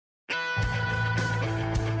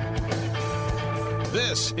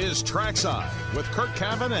This is Trackside with Curt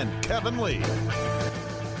Cavan and Kevin Lee.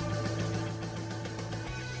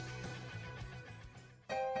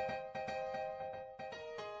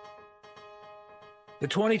 The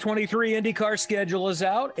 2023 IndyCar schedule is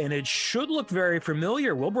out, and it should look very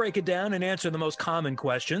familiar. We'll break it down and answer the most common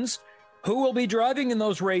questions. Who will be driving in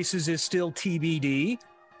those races is still TBD,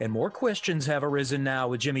 and more questions have arisen now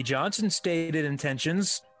with Jimmie Johnson's stated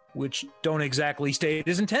intentions, which don't exactly state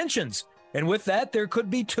his intentions. And with that, there could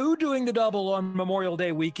be two doing the double on Memorial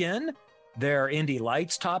Day weekend. There are Indy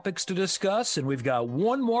Lights topics to discuss, and we've got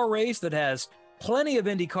one more race that has plenty of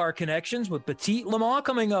IndyCar connections with Petit Le Mans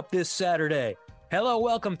coming up this Saturday. Hello,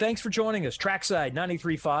 welcome. Thanks for joining us. Trackside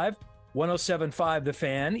 93.5, 107.5 The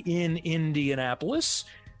Fan in Indianapolis.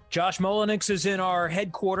 Josh Molinix is in our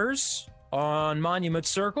headquarters on Monument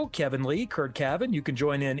Circle. Kevin Lee, Curt Cavan. You can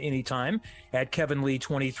join in anytime at Kevin Lee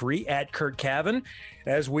 23 at Curt Cavan.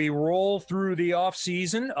 As we roll through the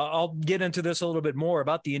offseason, I'll get into this a little bit more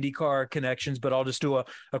about the IndyCar connections, but I'll just do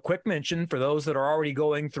a quick mention for those that are already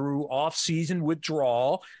going through offseason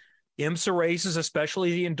withdrawal. IMSA races,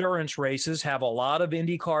 especially the endurance races, have a lot of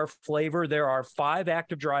IndyCar flavor. There are 5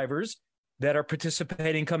 active drivers that are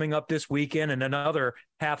participating coming up this weekend, and another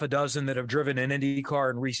half a dozen that have driven an IndyCar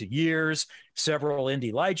in recent years, several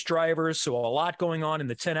Indy Lights drivers. So a lot going on in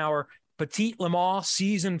the 10-hour Petit Le Mans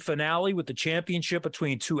season finale with the championship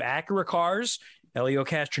between 2 Acura cars. Helio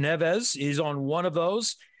Castroneves is on one of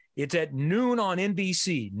those. It's at noon on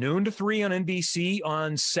NBC, noon to 3 on NBC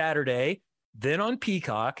on Saturday. Then on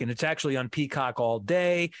Peacock, and it's actually on Peacock all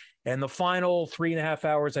day. And the final 3.5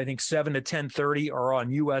 hours, I think 7 to 10:30, are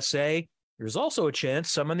on USA. There's also a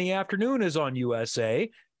chance some in the afternoon is on USA.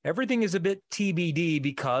 Everything is a bit TBD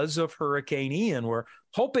because of Hurricane Ian. We're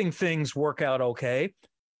hoping things work out okay,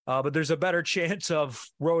 but there's a better chance of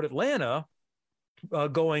Road Atlanta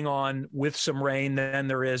going on with some rain than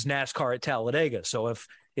there is NASCAR at Talladega. So if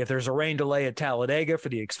there's a rain delay at Talladega for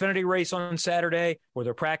the Xfinity race on Saturday, or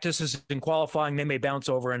their practices in qualifying, they may bounce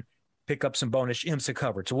over and pick up some bonus IMSA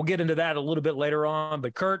coverage. So we'll get into that a little bit later on.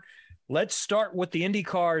 But Curt, let's start with the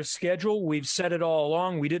IndyCar schedule. We've said it all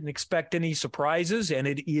along. We didn't expect any surprises, and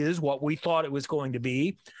it is what we thought it was going to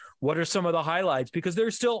be. What are some of the highlights? Because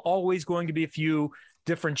there's still always going to be a few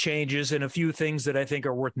different changes and a few things that I think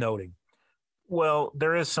are worth noting. Well,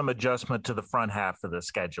 there is some adjustment to the front half of the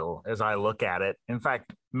schedule as I look at it. In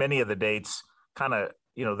fact, many of the dates kind of,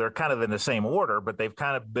 they're kind of in the same order, but they've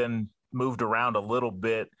kind of been moved around a little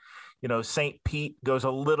bit. St. Pete goes a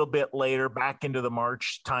little bit later back into the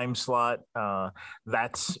March time slot.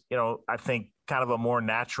 That's, I think kind of a more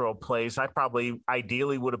natural place. I probably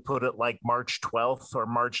ideally would have put it like March 12th or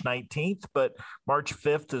March 19th, but March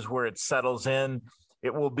 5th is where it settles in.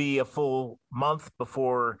 It will be a full month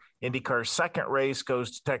before IndyCar's second race goes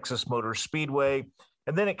to Texas Motor Speedway.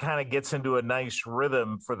 And then it kind of gets into a nice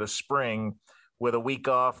rhythm for the spring with a week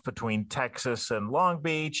off between Texas and Long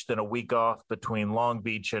Beach, then a week off between Long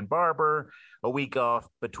Beach and Barber, a week off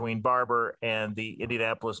between Barber and the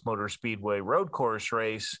Indianapolis Motor Speedway road course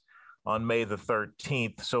race on May the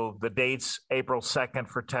 13th. So the dates, April 2nd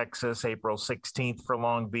for Texas, April 16th for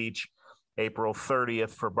Long Beach, April 30th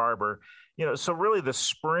for Barber. So really the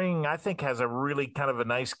spring, I think, has a really kind of a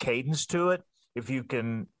nice cadence to it. If you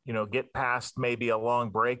can, get past maybe a long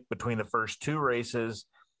break between the first 2 races,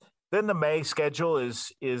 then the May schedule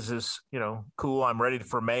is cool. I'm ready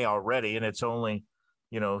for May already, and it's only,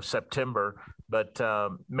 September. But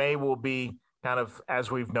May will be kind of as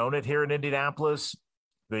we've known it here in Indianapolis.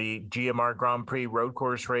 The GMR Grand Prix road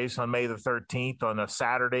course race on May the 13th on a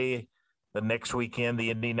Saturday. The next weekend, the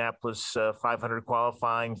Indianapolis 500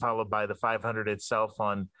 qualifying, followed by the 500 itself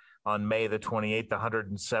on May the 28th, the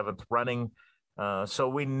 107th running. So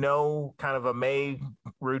we know kind of a May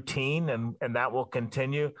routine, and that will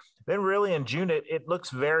continue. Then really in June, it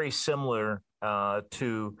looks very similar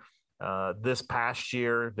to this past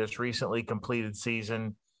year, this recently completed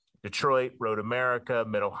season. Detroit, Road America,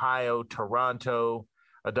 Mid-Ohio, Toronto,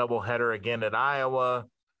 a doubleheader again at Iowa,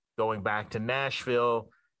 going back to Nashville,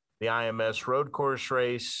 the IMS road course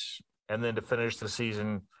race, and then to finish the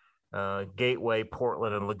season, Gateway,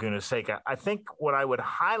 Portland, and Laguna Seca. I think what I would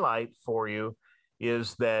highlight for you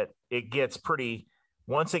is that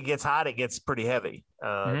once it gets hot, it gets pretty heavy.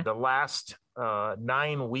 The last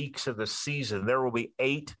 9 weeks of the season, there will be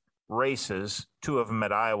 8 races, 2 of them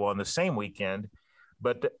at Iowa on the same weekend,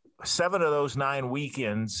 but 7 of those 9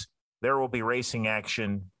 weekends, there will be racing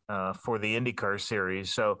action for the IndyCar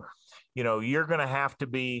series. So, you're going to have to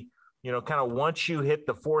be, kind of once you hit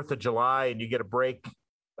the 4th of July and you get a break,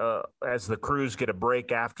 as the crews get a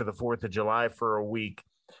break after the 4th of July for a week,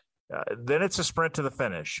 then it's a sprint to the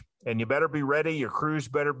finish. And you better be ready. Your crews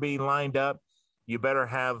better be lined up. You better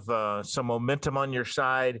have some momentum on your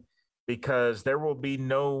side, because there will be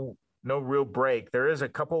no real break. There is a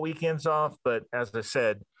couple weekends off, but as I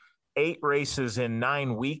said, 8 races in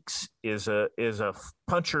 9 weeks is a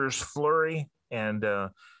puncher's flurry, and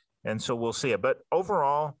so we'll see it. But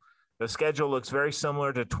overall, the schedule looks very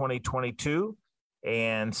similar to 2022,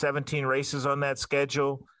 and 17 races on that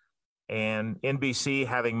schedule, and NBC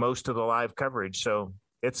having most of the live coverage. So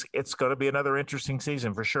it's going to be another interesting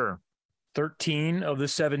season for sure. 13 of the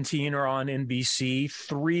 17 are on NBC,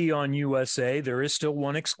 3 on USA. There is still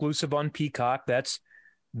one exclusive on Peacock. That's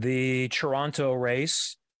the Toronto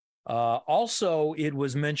race. Also, it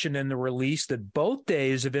was mentioned in the release that both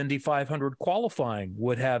days of Indy 500 qualifying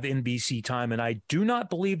would have NBC time, and I do not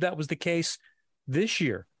believe that was the case this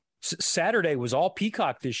year. Saturday was all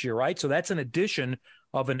Peacock this year, right? So that's an addition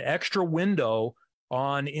of an extra window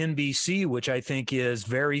on NBC, which I think is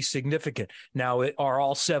very significant. Now, are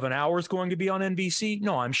all 7 hours going to be on NBC?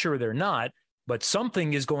 No, I'm sure they're not, but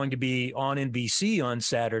something is going to be on NBC on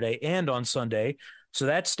Saturday and on Sunday, so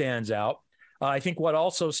that stands out. I think what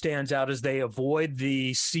also stands out is they avoid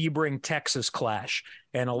the Sebring, Texas clash,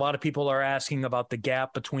 and a lot of people are asking about the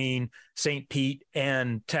gap between St. Pete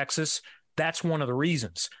and Texas. That's one of the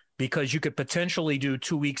reasons, because you could potentially do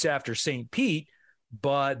 2 weeks after St. Pete,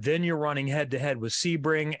 but then you're running head-to-head with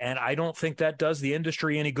Sebring, and I don't think that does the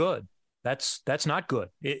industry any good. That's not good.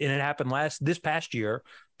 And it happened this past year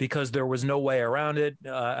because there was no way around it.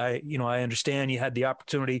 I understand you had the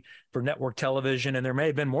opportunity for network television, and there may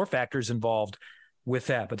have been more factors involved with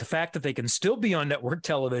that. But the fact that they can still be on network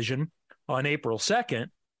television on April 2nd,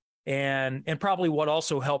 and probably what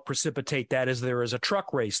also helped precipitate that is there is a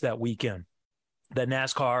truck race that weekend. That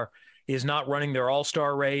NASCAR is not running their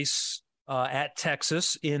all-star race at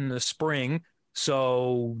Texas in the spring,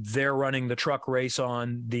 so they're running the truck race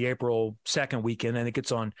on the April 2nd weekend. I think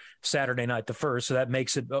it's on Saturday night the 1st, so that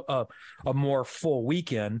makes it a more full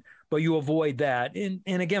weekend, but you avoid that. And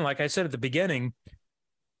again, like I said at the beginning,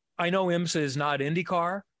 I know IMSA is not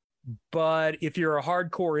IndyCar, but if you're a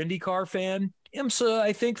hardcore IndyCar fan, IMSA,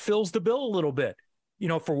 I think, fills the bill a little bit.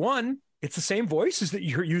 For one, it's the same voices that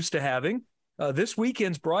you're used to having. This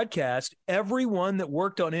weekend's broadcast, everyone that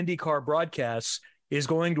worked on IndyCar broadcasts is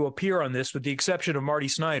going to appear on this, with the exception of Marty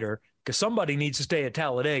Snyder, because somebody needs to stay at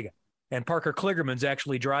Talladega. And Parker Kligerman's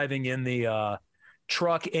actually driving in the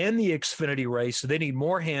truck and the Xfinity race, so they need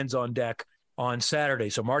more hands on deck on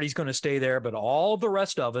Saturday. So Marty's going to stay there, but all of the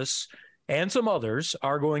rest of us and some others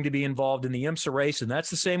are going to be involved in the IMSA race, and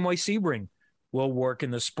that's the same way Sebring will work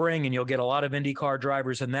in the spring, and you'll get a lot of IndyCar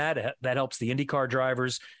drivers in that. That helps the IndyCar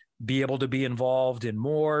drivers be able to be involved in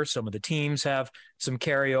more. Some of the teams have some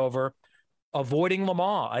carryover. Avoiding Le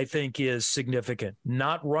Mans, I think, is significant.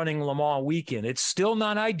 Not running Le Mans weekend. It's still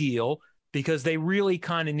not ideal because they really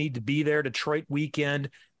kind of need to be there Detroit weekend,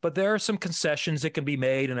 but there are some concessions that can be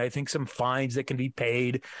made, and I think some fines that can be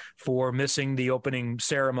paid for missing the opening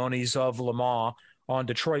ceremonies of Le Mans on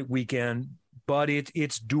Detroit weekend, but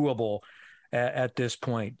it's doable at this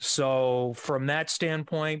point. So from that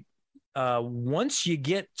standpoint, once you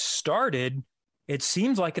get started, it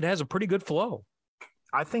seems like it has a pretty good flow.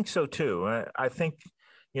 I think so too. I think,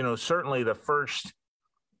 certainly the first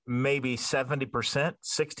maybe 70%,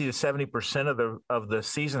 60 to 70% of the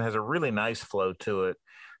season has a really nice flow to it.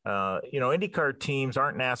 IndyCar teams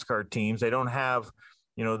aren't NASCAR teams. They don't have,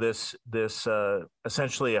 this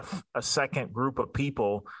essentially a second group of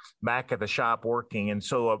people back at the shop working. And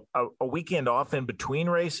so a weekend off in between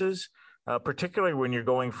races, particularly when you're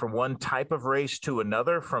going from one type of race to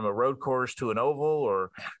another, from a road course to an oval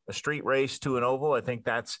or a street race to an oval. I think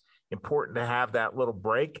that's important to have that little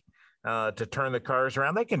break to turn the cars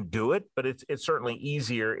around. They can do it, but it's certainly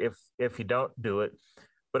easier if you don't do it.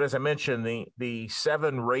 But as I mentioned, the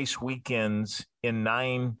 7 race weekends in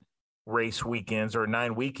 9 race weekends or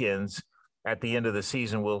 9 weekends at the end of the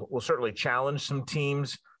season will certainly challenge some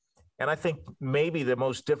teams. And I think maybe the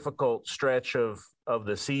most difficult stretch of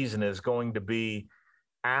the season is going to be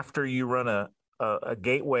after you run a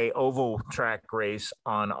Gateway Oval track race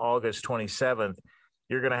on August 27th.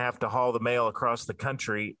 You're going to have to haul the mail across the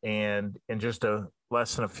country, and in just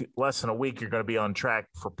less than a week, you're going to be on track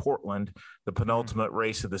for Portland, the penultimate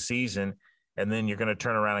race of the season, and then you're going to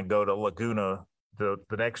turn around and go to Laguna the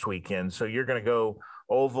next weekend. So you're going to go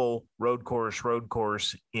oval, road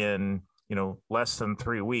course in less than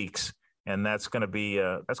 3 weeks. And that's going to be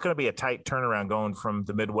a tight turnaround going from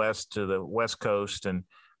the Midwest to the West Coast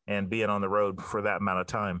and being on the road for that amount of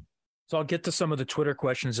time. So I'll get to some of the Twitter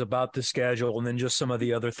questions about the schedule and then just some of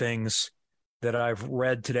the other things that I've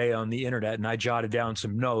read today on the internet, and I jotted down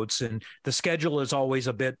some notes. And the schedule is always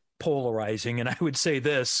a bit polarizing. And I would say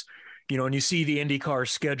this, when you see the IndyCar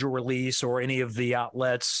schedule release or any of the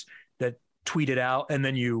outlets that tweet it out, and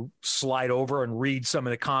then you slide over and read some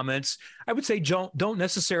of the comments, I would say don't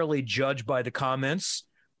necessarily judge by the comments.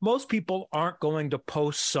 Most people aren't going to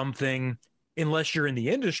post something unless you're in the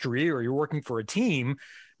industry or you're working for a team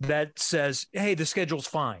that says, hey, the schedule's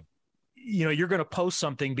fine. You're going to post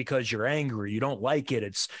something because you're angry. You don't like it.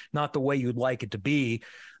 It's not the way you'd like it to be.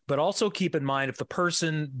 But also keep in mind, if the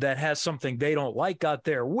person that has something they don't like got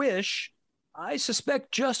their wish, I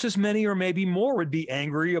suspect just as many or maybe more would be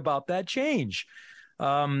angry about that change.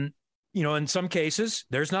 In some cases,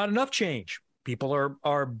 there's not enough change. People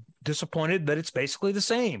are disappointed that it's basically the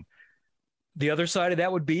same. The other side of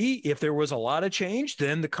that would be if there was a lot of change,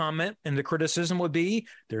 then the comment and the criticism would be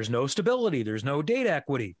there's no stability, there's no data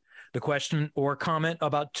equity. The question or comment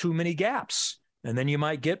about too many gaps. And then you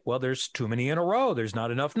might get, well, there's too many in a row. There's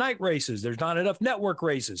not enough night races. There's not enough network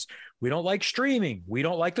races. We don't like streaming. We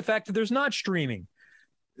don't like the fact that there's not streaming.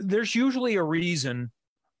 There's usually a reason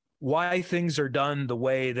why things are done the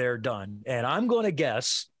way they're done. And I'm going to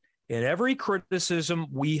guess in every criticism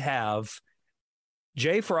we have,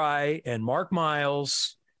 Jay Fry and Mark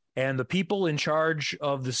Miles and the people in charge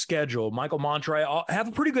of the schedule, Michael Montre, have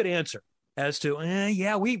a pretty good answer as to,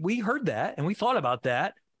 we heard that and we thought about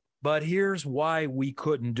that, but here's why we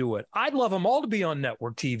couldn't do it. I'd love them all to be on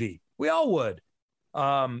network TV. We all would.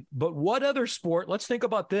 But what other sport, let's think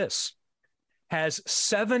about this, has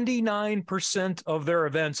 79% of their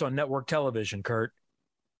events on network television, Curt?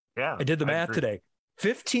 Yeah. I did the math today.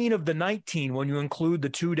 15 of the 19, when you include the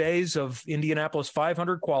 2 days of Indianapolis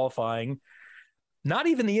 500 qualifying. Not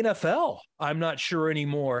even the NFL, I'm not sure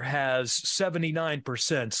anymore, has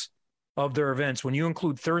 79% of their events. When you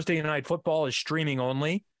include Thursday Night Football is streaming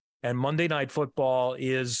only, and Monday Night Football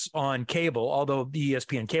is on cable, although the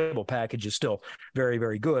ESPN cable package is still very,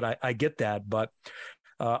 very good. I get that. But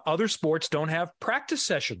other sports don't have practice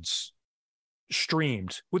sessions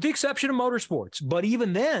streamed, with the exception of motorsports. But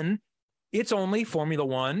even then, it's only Formula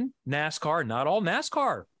One, NASCAR. Not all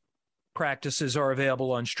NASCAR practices are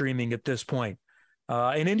available on streaming at this point.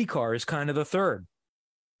 And IndyCar is kind of the third.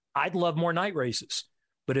 I'd love more night races.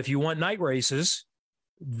 But if you want night races,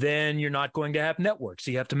 then you're not going to have networks.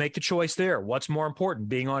 So you have to make the choice there. What's more important,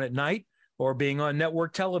 being on at night or being on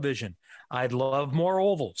network television? I'd love more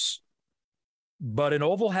ovals. But an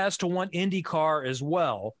oval has to want IndyCar as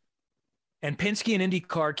well. And Penske and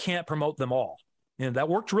IndyCar can't promote them all. That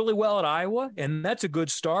worked really well at Iowa, and that's a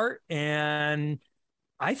good start. And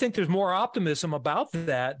I think there's more optimism about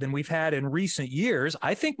that than we've had in recent years.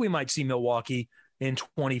 I think we might see Milwaukee in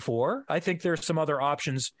 24. I think there's some other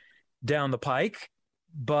options down the pike,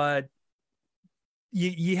 but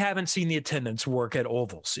you haven't seen the attendance work at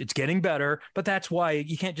ovals. It's getting better, but that's why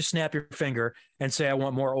you can't just snap your finger and say, I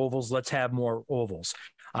want more ovals. Let's have more ovals.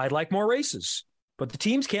 I'd like more races, but the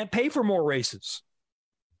teams can't pay for more races.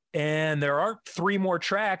 And there aren't 3 more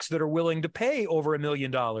tracks that are willing to pay over $1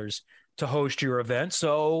 million to host your event.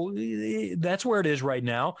 So that's where it is right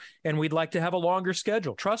now. And we'd like to have a longer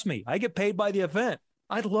schedule. Trust me, I get paid by the event.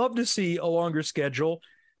 I'd love to see a longer schedule,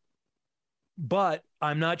 but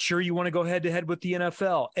I'm not sure you want to go head to head with the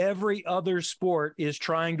NFL. Every other sport is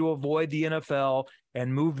trying to avoid the NFL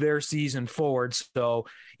and move their season forward. So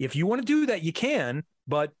if you want to do that, you can,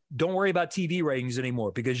 but don't worry about TV ratings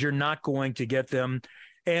anymore because you're not going to get them.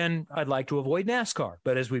 And I'd like to avoid NASCAR.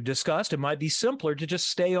 But as we've discussed, it might be simpler to just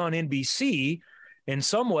stay on NBC in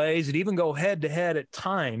some ways and even go head to head at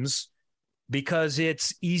times because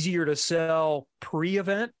it's easier to sell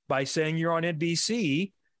pre-event by saying you're on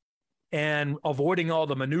NBC and avoiding all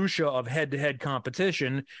the minutia of head-to-head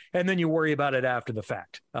competition. And then you worry about it after the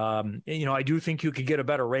fact. I do think you could get a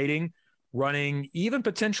better rating running even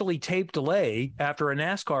potentially tape delay after a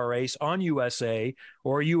NASCAR race on USA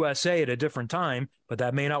or USA at a different time, but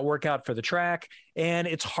that may not work out for the track. And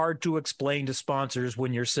it's hard to explain to sponsors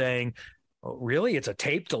when you're saying, oh, really, it's a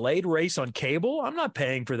tape delayed race on cable? I'm not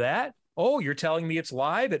paying for that. Oh, you're telling me it's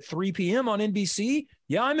live at 3 p.m. on NBC?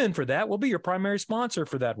 Yeah, I'm in for that. We'll be your primary sponsor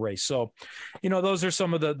for that race. So, those are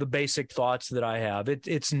some of the basic thoughts that I have.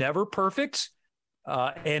 It's never perfect.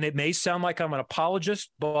 And it may sound like I'm an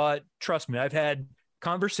apologist, but trust me, I've had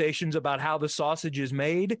conversations about how the sausage is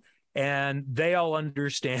made, and they all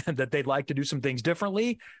understand that they'd like to do some things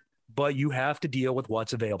differently, but you have to deal with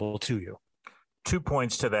what's available to you. 2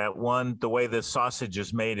 points to that. One, the way this sausage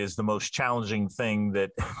is made is the most challenging thing that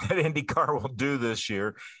IndyCar will do this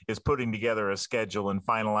year, is putting together a schedule and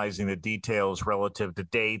finalizing the details relative to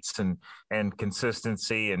dates and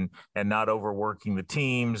consistency and not overworking the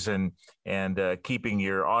teams and keeping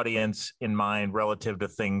your audience in mind relative to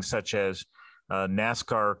things such as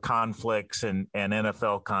NASCAR conflicts and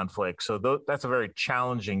NFL conflicts. So that's a very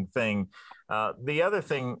challenging thing. The other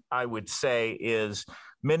thing I would say is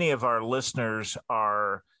many of our listeners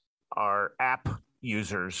are app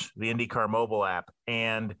users, the IndyCar mobile app.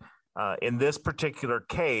 And in this particular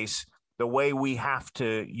case, the way we have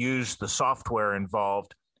to use the software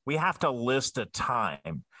involved, we have to list a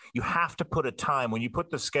time. You have to put a time. When you put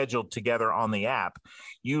the schedule together on the app,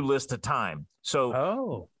 you list a time.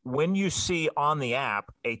 So when you see on the app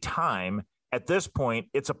a time, at this point,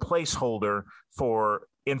 it's a placeholder for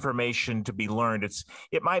information to be learned.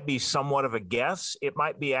 It might be somewhat of a guess. It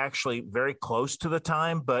might be actually very close to the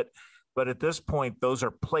time, but at this point, those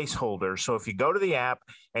are placeholders. So if you go to the app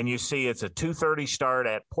and you see it's a 2:30 start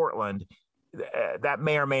at Portland, that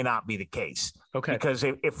may or may not be the case. Okay. Because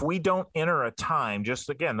if we don't enter a time, just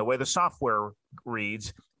again, the way the software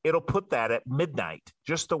reads, it'll put that at midnight,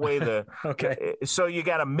 just the way okay. So you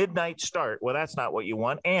got a midnight start. Well, that's not what you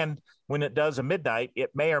want. And when it does a midnight, it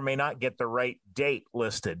may or may not get the right date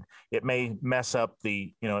listed. It may mess up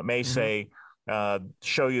it may say,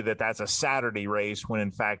 show you that that's a Saturday race when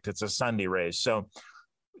in fact it's a Sunday race. So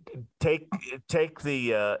take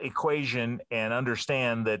the equation and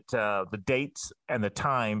understand that the dates and the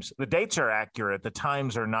times, the dates are accurate. The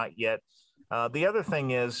times are not yet. The other thing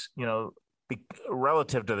is,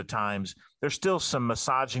 relative to the times, there's still some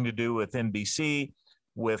massaging to do with NBC,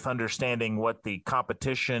 with understanding what the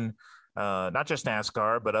competition, not just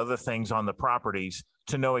NASCAR, but other things on the properties,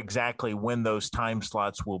 to know exactly when those time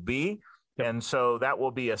slots will be. Yep. And so that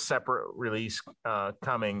will be a separate release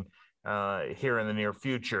coming here in the near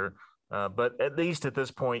future. But at least at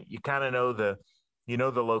this point, you kind of know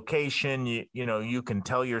the location. You can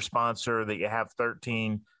tell your sponsor that you have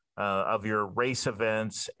 13 of your race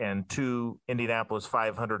events and 2 Indianapolis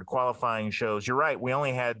 500 qualifying shows. You're right. We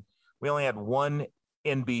only had one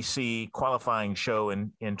NBC qualifying show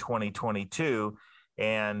in 2022,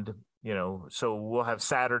 and so we'll have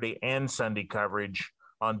Saturday and Sunday coverage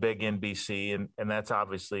on big NBC, and that's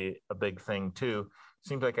obviously a big thing too.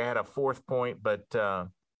 Seems like I had a 4th point, but I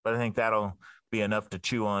think that'll be enough to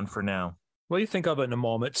chew on for now. Well, you think of it in a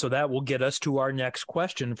moment. So that will get us to our next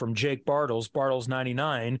question from Jake Bartles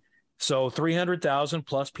 99. So 300,000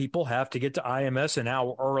 plus people have to get to IMS an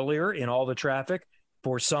hour earlier in all the traffic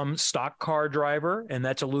for some stock car driver, and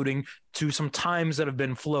that's alluding to some times that have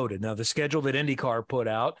been floated. Now, the schedule that IndyCar put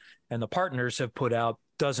out and the partners have put out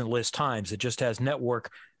doesn't list times. It just has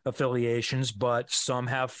network affiliations, but some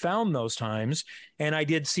have found those times. And I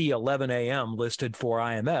did see 11 a.m. listed for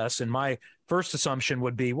IMS, and my first assumption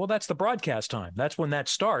would be, well, that's the broadcast time. That's when that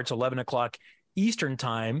starts, 11 o'clock Eastern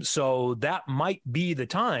time. So that might be the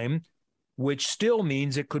time, which still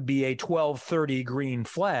means it could be a 12:30 green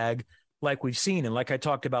flag like we've seen. And like I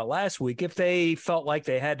talked about last week, if they felt like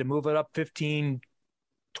they had to move it up 15,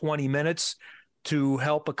 20 minutes to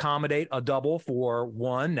help accommodate a double for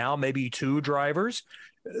 1, now maybe 2 drivers,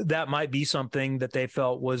 that might be something that they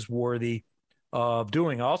felt was worthy of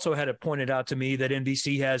doing. I also had it pointed out to me that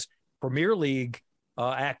NBC has Premier League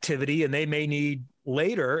activity, and they may need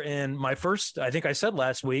later. And my first, I think I said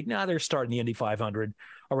last week, they're starting the Indy 500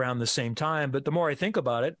 around the same time. But the more I think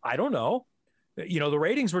about it, I don't know. The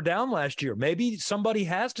ratings were down last year. Maybe somebody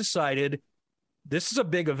has decided this is a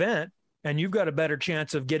big event, and you've got a better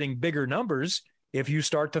chance of getting bigger numbers if you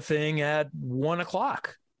start the thing at 1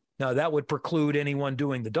 o'clock. Now, that would preclude anyone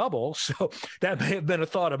doing the double. So that may have been a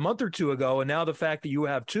thought a month or 2 ago. And now the fact that you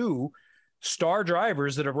have 2 star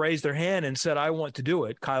drivers that have raised their hand and said, I want to do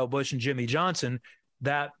it, Kyle Busch and Jimmie Johnson,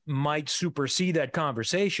 that might supersede that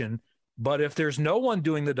conversation. But if there's no one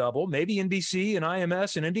doing the double, maybe NBC and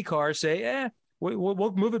IMS and IndyCar say,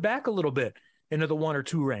 we'll move it back a little bit into the 1 or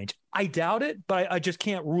 2 range. I doubt it, but I just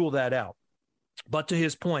can't rule that out. But to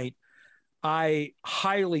his point, I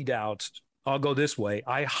highly doubt, I'll go this way,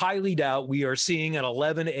 I highly doubt we are seeing an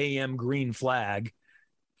 11 a.m. green flag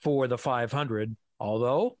for the 500,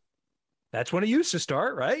 although that's when it used to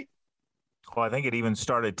start, right? Well, I think it even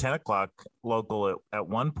started 10 o'clock local at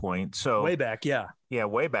one point. So way back, yeah. Yeah,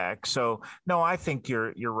 way back. So, no, I think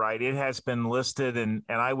you're right. It has been listed, and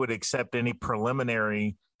I would accept any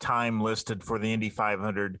preliminary time listed for the Indy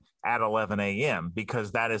 500 at 11 a.m.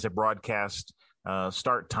 because that is a broadcast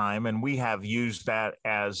start time, and we have used that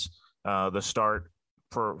as the start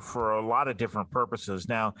for a lot of different purposes.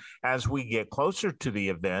 Now, as we get closer to the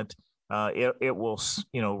event, it will,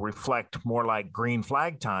 reflect more like green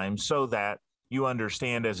flag time, so that you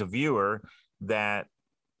understand as a viewer that,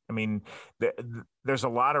 I mean, there's a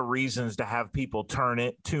lot of reasons to have people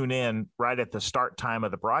tune in right at the start time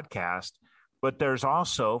of the broadcast. But there's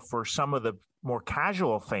also, for some of the more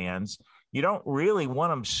casual fans, you don't really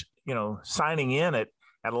want them, signing in at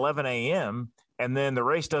 11 a.m. and then the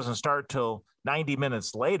race doesn't start till 90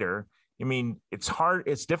 minutes later. I mean,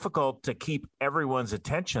 it's difficult to keep everyone's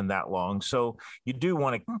attention that long. So you do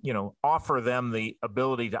want to, offer them the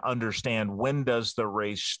ability to understand, when does the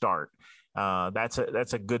race start? That's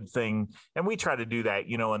a good thing. And we try to do that,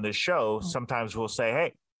 in this show. Sometimes we'll say,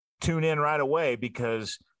 hey, tune in right away,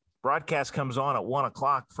 because broadcast comes on at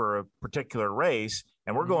 1:00 for a particular race,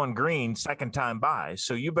 and we're going green second time by.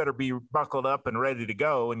 So you better be buckled up and ready to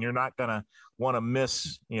go. And you're not going to want to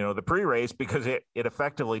miss, the pre-race, because it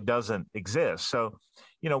effectively doesn't exist. So,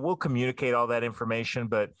 we'll communicate all that information.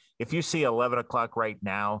 But if you see 11 o'clock right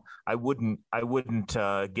now, I wouldn't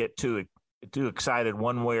get too excited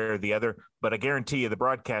one way or the other. But I guarantee you the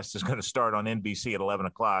broadcast is going to start on NBC at 11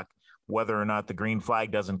 o'clock, whether or not the green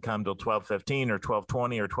flag doesn't come till 12:15 or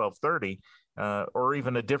 12:20 or 12:30, or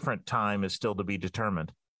even a different time is still to be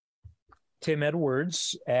determined. Tim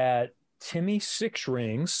Edwards at Timmy Six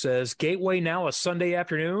Rings says, Gateway now a Sunday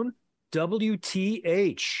afternoon?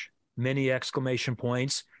 WTH, many exclamation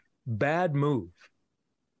points. Bad move.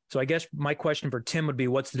 So I guess my question for Tim would be,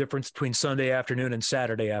 what's the difference between Sunday afternoon and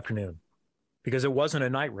Saturday afternoon? Because it wasn't a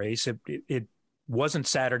night race. It wasn't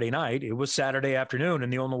Saturday night. It was Saturday afternoon.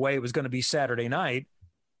 And the only way it was going to be Saturday night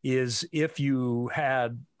is if you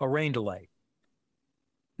had a rain delay.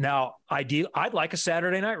 Now, I'd like a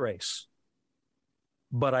Saturday night race,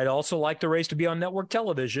 but I'd also like the race to be on network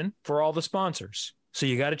television for all the sponsors. So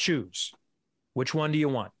you got to choose. Which one do you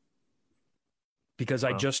want? Because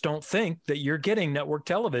I just don't think that you're getting network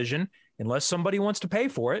television unless somebody wants to pay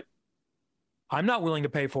for it. I'm not willing to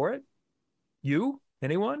pay for it. You?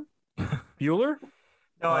 Anyone? Bueller?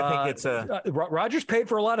 No, I think it's Rogers paid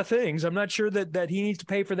for a lot of things. I'm not sure that he needs to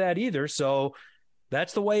pay for that either. So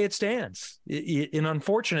that's the way it stands.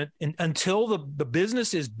 Until the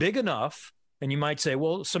business is big enough, and you might say,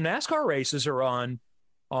 well, some NASCAR races are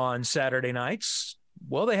on Saturday nights.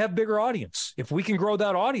 Well, they have bigger audience. If we can grow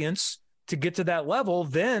that audience to get to that level,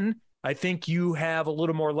 then I think you have a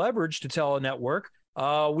little more leverage to tell a network,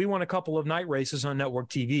 we want a couple of night races on network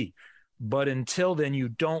TV. But until then, you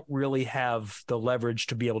don't really have the leverage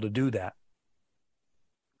to be able to do that.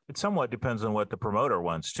 It somewhat depends on what the promoter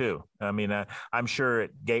wants, too. I mean, I'm sure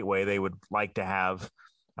at Gateway they would like to have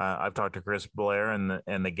I've talked to Chris Blair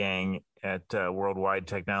and the gang at Worldwide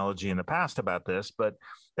Technology in the past about this, but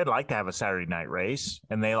they'd like to have a Saturday night race,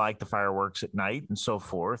 and they like the fireworks at night and so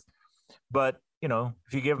forth. But,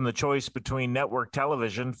 if you give them the choice between network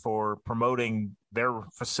television for promoting their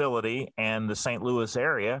facility and the St. Louis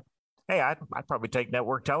area, hey, I'd probably take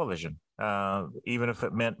network television, even if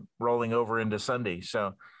it meant rolling over into Sunday.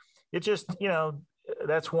 So it just,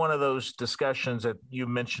 that's one of those discussions that you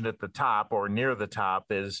mentioned at the top or near the top,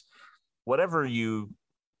 is whatever you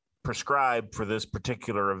prescribe for this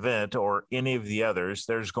particular event or any of the others,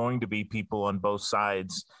 there's going to be people on both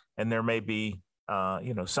sides, and there may be,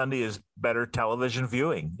 Sunday is better television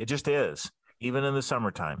viewing. It just is, even in the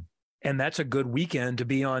summertime. And that's a good weekend to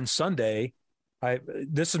be on Sunday.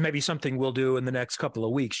 This is maybe something we'll do in the next couple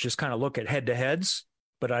of weeks, just kind of look at head-to-heads,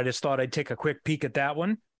 but I just thought I'd take a quick peek at that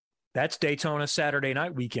one. That's Daytona Saturday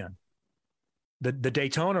night weekend. The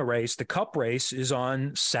Daytona race, the Cup race, is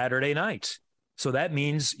on Saturday night. So that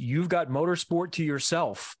means you've got motorsport to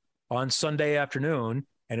yourself on Sunday afternoon,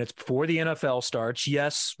 and it's before the NFL starts.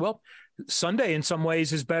 Yes, well, Sunday in some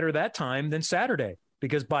ways is better that time than Saturday,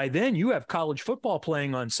 because by then you have college football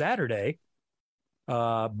playing on Saturday.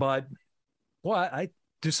 But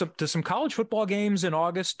do some college football games in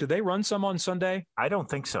August, do they run some on Sunday? I don't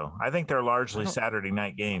think so. I think they're largely Saturday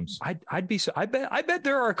night games. I bet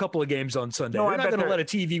there are a couple of games on Sunday. They're not going to let a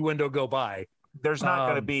TV window go by. There's not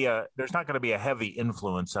going to be a heavy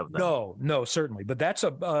influence of them. No, certainly. But that's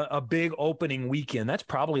a big opening weekend. That's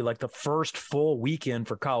probably like the first full weekend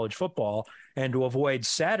for college football, and to avoid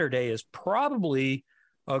Saturday is probably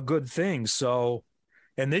a good thing. So,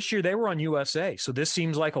 and this year they were on USA, so this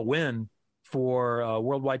seems like a win for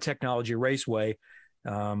Worldwide Technology Raceway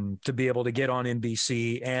to be able to get on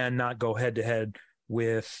NBC and not go head-to-head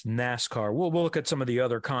with NASCAR. We'll look at some of the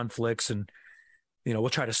other conflicts, and we'll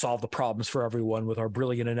try to solve the problems for everyone with our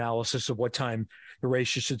brilliant analysis of what time the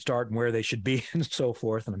races should start and where they should be and so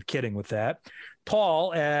forth. And I'm kidding with that.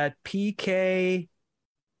 Paul at PKWD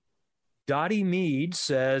Dottie Mead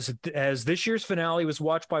says, as this year's finale was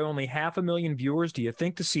watched by only 500,000 viewers, do you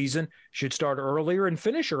think the season should start earlier and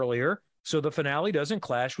finish earlier so the finale doesn't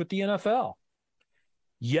clash with the NFL?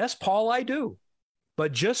 Yes, Paul, I do.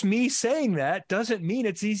 But just me saying that doesn't mean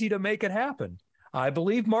it's easy to make it happen. I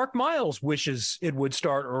believe Mark Miles wishes it would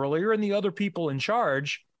start earlier and the other people in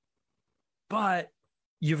charge, but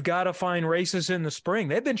you've got to find races in the spring.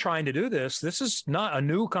 They've been trying to do this. This is not a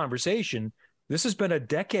new conversation. This has been a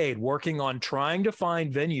decade working on trying to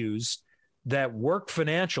find venues that work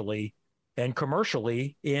financially and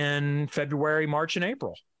commercially in February, March, and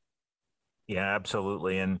April. Yeah,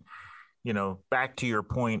 absolutely. And, back to your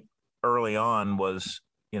point early on was,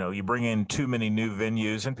 you bring in too many new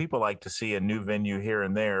venues, and people like to see a new venue here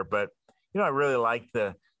and there. But, I really like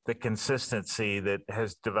the consistency that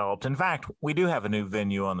has developed. In fact, we do have a new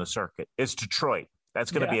venue on the circuit. It's Detroit.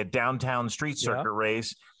 That's going to be a downtown street circuit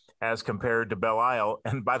race as compared to Belle Isle.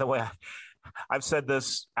 And by the way, I've said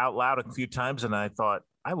this out loud a few times, and I thought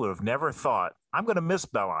I would have never thought I'm going to miss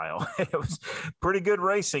Belle Isle. It was pretty good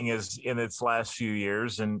racing in its last few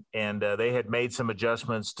years, and they had made some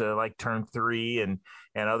adjustments to like turn 3 and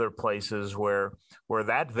other places where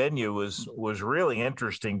that venue was really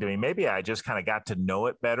interesting to me. Maybe I just kind of got to know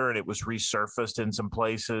it better, and it was resurfaced in some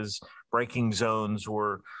places. Braking zones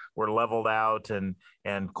were leveled out,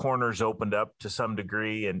 and corners opened up to some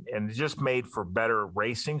degree, and it just made for better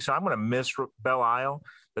racing. So I'm going to miss Belle Isle,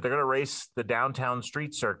 but they're going to race the downtown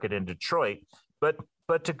street circuit in Detroit.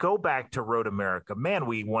 But to go back to Road America, man,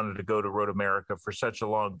 we wanted to go to Road America for such a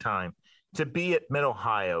long time. To be at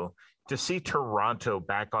Mid-Ohio, to see Toronto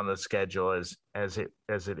back on the schedule as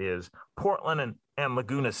it is, Portland and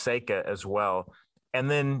Laguna Seca as well, and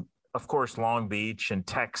then of course Long Beach and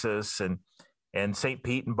Texas and St.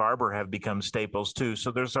 Pete and Barber have become staples too.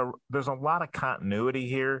 So there's a lot of continuity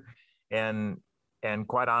here, and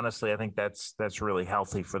quite honestly, I think that's really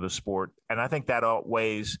healthy for the sport, and I think that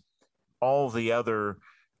outweighs all the other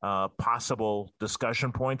possible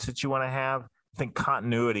discussion points that you want to have. I think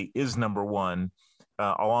continuity is number one,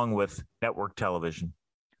 along with network television.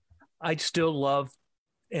 I'd still love,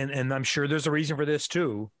 and I'm sure there's a reason for this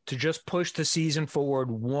too, to just push the season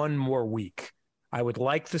forward one more week. I would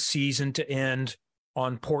like the season to end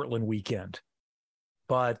on Portland weekend,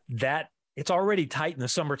 but it's already tight in the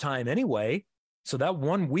summertime anyway. So that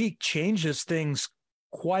 1 week changes things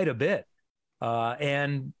quite a bit.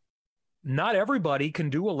 And not everybody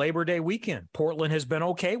can do a Labor Day weekend. Portland has been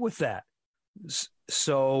okay with that.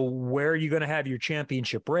 So where are you going to have your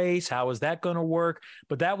championship race? How is that going to work?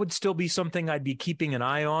 But that would still be something I'd be keeping an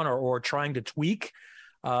eye on or trying to tweak,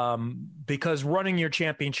 because running your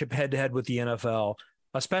championship head-to-head with the NFL,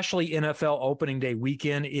 especially NFL opening day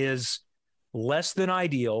weekend, is less than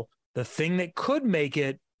ideal. The thing that could make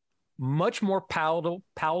it much more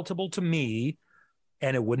palatable to me,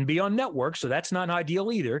 and it wouldn't be on network, so that's not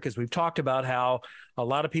ideal either, because we've talked about how a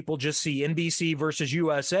lot of people just see NBC versus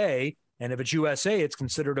USA, and if it's USA, it's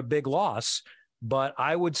considered a big loss. But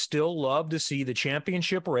I would still love to see the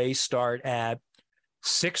championship race start at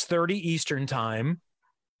 6:30 Eastern time,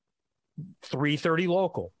 3:30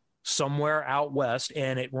 local, somewhere out west,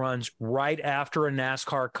 and it runs right after a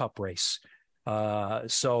NASCAR Cup race.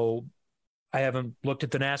 So I haven't looked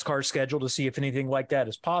at the NASCAR schedule to see if anything like that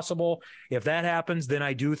is possible. If that happens, then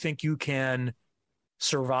I do think you can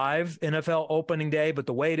survive NFL opening day. But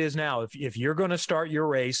the way it is now, if you're going to start your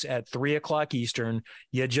race at 3:00 Eastern,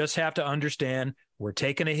 you just have to understand we're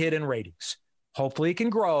taking a hit in ratings. Hopefully it can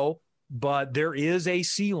grow, but there is a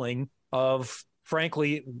ceiling of,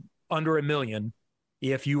 frankly, under 1 million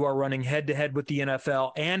if you are running head-to-head with the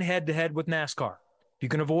NFL and head-to-head with NASCAR. If you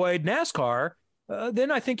can avoid NASCAR, then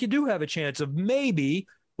I think you do have a chance of maybe,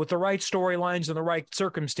 with the right storylines and the right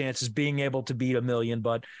circumstances, being able to beat 1 million.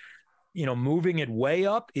 But, moving it way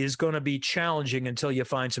up is going to be challenging until you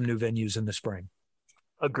find some new venues in the spring.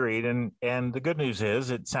 Agreed. And the good news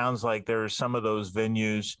is it sounds like there's some of those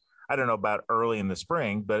venues, I don't know about early in the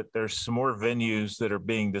spring, but there's some more venues that are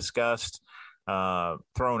being discussed,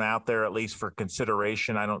 thrown out there, at least for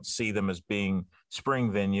consideration. I don't see them as being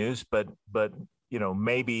spring venues, but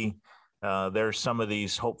maybe there's some of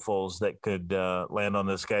these hopefuls that could land on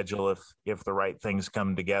the schedule if the right things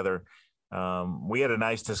come together. We had a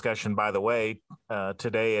nice discussion, by the way,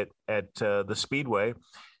 today at the Speedway,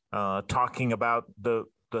 talking about the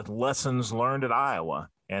lessons learned at Iowa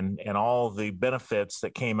and all the benefits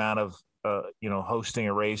that came out of hosting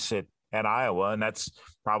a race at Iowa, and that's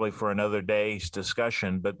probably for another day's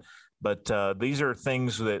discussion. But these are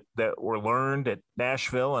things that were learned at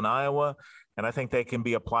Nashville and Iowa. And I think they can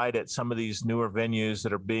be applied at some of these newer venues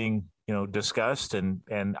that are being, discussed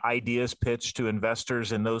and ideas pitched to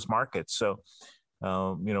investors in those markets. So,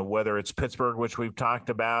 whether it's Pittsburgh, which we've talked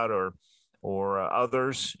about, or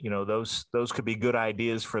others, those could be good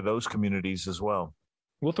ideas for those communities as well.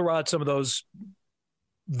 We'll throw out some of those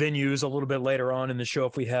venues a little bit later on in the show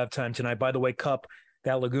if we have time tonight. By the way, Cup,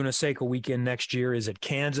 that Laguna Seca weekend next year is at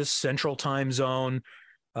Kansas Central Time Zone,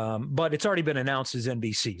 but it's already been announced as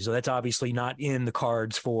NBC, so that's obviously not in the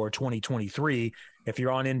cards for 2023. If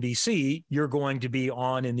you're on NBC, you're going to be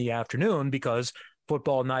on in the afternoon because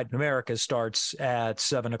Football Night in America starts at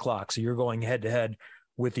 7 o'clock. So you're going head-to-head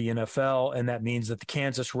with the NFL, and that means that the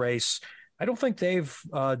Kansas race, I don't think they've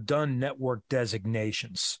done network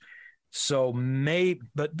designations.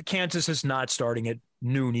 But Kansas is not starting at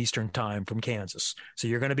noon Eastern time from Kansas. So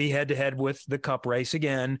you're going to be head-to-head with the Cup race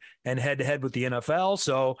again and head-to-head with the NFL.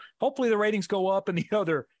 So hopefully the ratings go up in the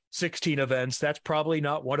other 16 events. That's probably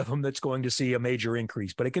not one of them that's going to see a major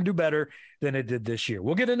increase, but it can do better than it did this year.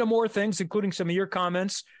 We'll get into more things, including some of your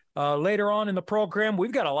comments later on in the program.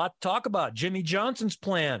 We've got a lot to talk about. Jimmie Johnson's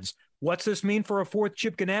plans. What's this mean for a fourth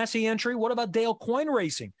Chip Ganassi entry? What about Dale Coyne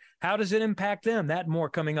Racing? How does it impact them? That and more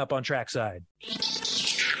coming up on Trackside.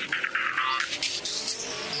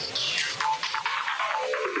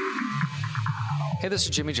 Hey, this is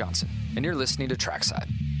Jimmie Johnson, and you're listening to Trackside.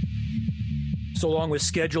 So along with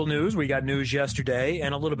schedule news, we got news yesterday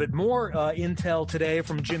and a little bit more intel today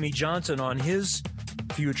from Jimmie Johnson on his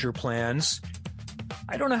future plans.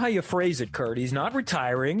 I don't know how you phrase it, Curt. He's not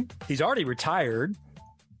retiring. He's already retired.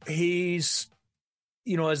 He's,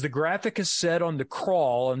 as the graphic is said on the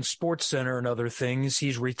crawl and Sports Center and other things,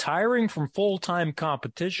 he's retiring from full-time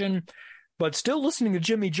competition, but still listening to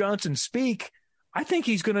Jimmie Johnson speak. I think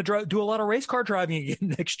he's going to do a lot of race car driving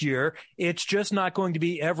again next year. It's just not going to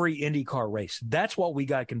be every IndyCar race. That's what we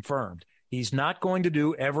got confirmed. He's not going to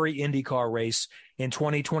do every IndyCar race in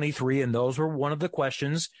 2023, and those were one of the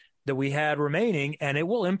questions that we had remaining, and it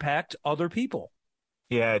will impact other people.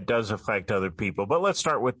 Yeah, it does affect other people. But let's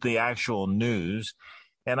start with the actual news.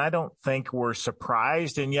 And I don't think we're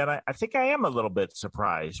surprised, and yet I think I am a little bit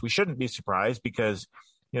surprised. We shouldn't be surprised because,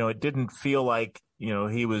 it didn't feel like,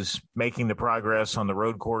 he was making the progress on the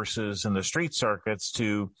road courses and the street circuits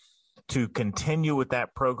to continue with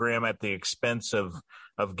that program at the expense of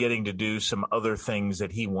getting to do some other things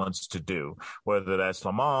that he wants to do, whether that's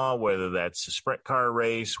Le Mans, whether that's a sprint car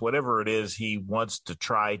race, whatever it is he wants to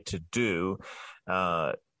try to do.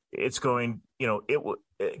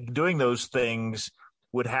 Doing those things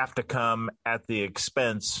would have to come at the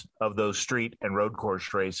expense of those street and road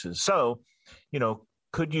course races. So,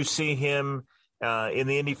 could you see him in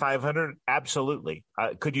the Indy 500? Absolutely.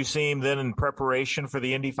 Could you see him then in preparation for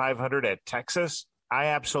the Indy 500 at Texas? I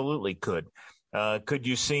absolutely could. Could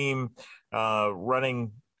you see him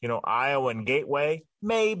running, Iowa and Gateway?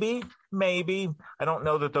 Maybe. I don't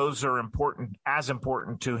know that those are as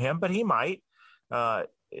important to him, but he might.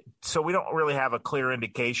 So we don't really have a clear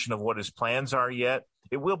indication of what his plans are yet.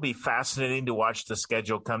 It will be fascinating to watch the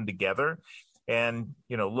schedule come together. And,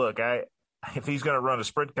 look, if he's going to run a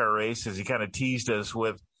sprint car race, as he kind of teased us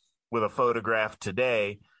with a photograph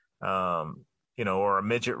today, or a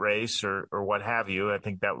midget race or what have you, I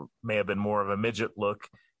think that may have been more of a midget look.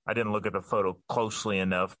 I didn't look at the photo closely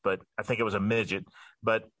enough, but I think it was a midget.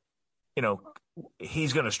 But,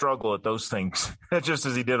 he's going to struggle at those things just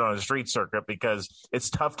as he did on a street circuit because it's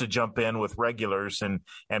tough to jump in with regulars and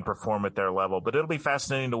perform at their level. But it'll be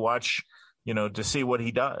fascinating to watch, to see what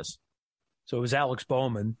he does. So it was Alex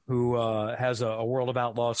Bowman, who has a World of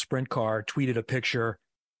Outlaws sprint car, tweeted a picture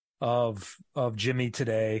of Jimmie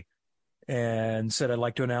today and said, I'd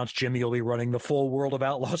like to announce Jimmie will be running the full World of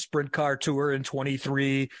Outlaws sprint car tour in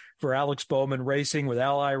 23 for Alex Bowman Racing with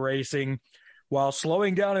Ally Racing. While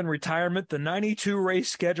slowing down in retirement, the 92 race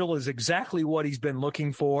schedule is exactly what he's been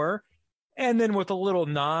looking for. And then with a little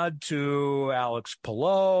nod to Alex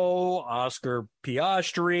Palou, Oscar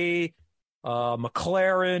Piastri,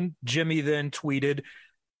 McLaren, Jimmie then tweeted,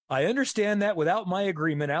 I understand that without my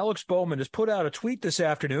agreement, Alex Bowman has put out a tweet this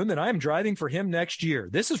afternoon that I am driving for him next year.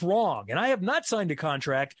 This is wrong, and I have not signed a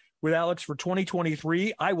contract with Alex for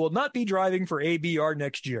 2023. I will not be driving for ABR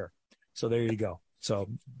next year. So there you go. So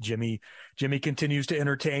Jimmie continues to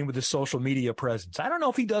entertain with his social media presence. I don't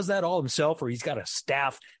know if he does that all himself or he's got a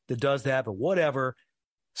staff that does that, but whatever.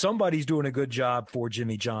 Somebody's doing a good job for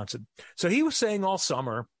Jimmie Johnson. So he was saying all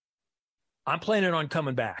summer, I'm planning on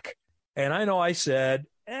coming back. And I know I said,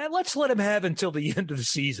 let's let him have until the end of the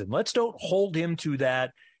season. Let's don't hold him to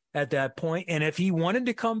that at that point. And if he wanted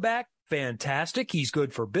to come back, fantastic. He's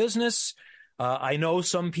good for business. I know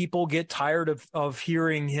some people get tired of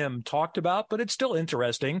hearing him talked about, but it's still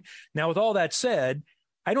interesting. Now, with all that said,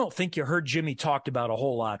 I don't think you heard Jimmie talked about a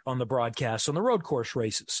whole lot on the broadcast on the road course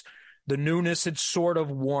races. The newness had sort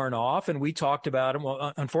of worn off, and we talked about him.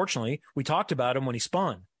 Well, unfortunately, we talked about him when he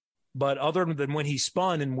spun. But other than when he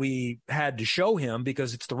spun and we had to show him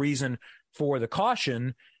because it's the reason for the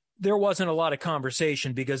caution, there wasn't a lot of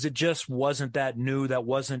conversation because it just wasn't that new. That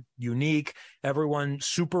wasn't unique. Everyone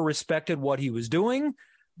super respected what he was doing,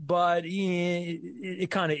 but it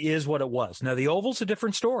kind of is what it was. Now, the oval's a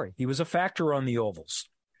different story. He was a factor on the ovals.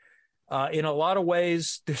 In a lot of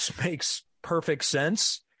ways, this makes perfect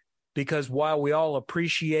sense because while we all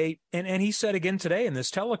appreciate, and he said again today in this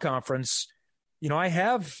teleconference, I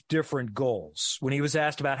have different goals. When he was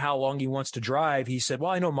asked about how long he wants to drive, he said,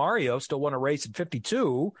 well, I know Mario still want to race at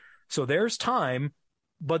 52, so there's time.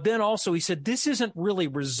 But then also he said, this isn't really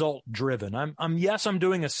result driven. I'm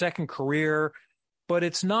doing a second career, but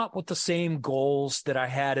it's not with the same goals that I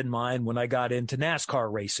had in mind when I got into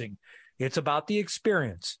NASCAR racing. It's about the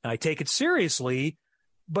experience. I take it seriously,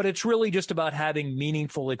 but it's really just about having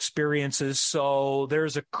meaningful experiences. So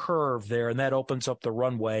there's a curve there, and that opens up the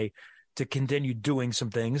runway to continue doing some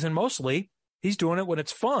things. And mostly he's doing it when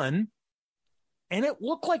it's fun. And it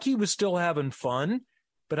looked like he was still having fun.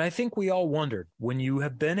 But I think we all wondered, when you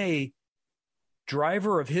have been a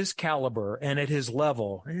driver of his caliber and at his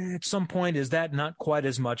level, at some point, is that not quite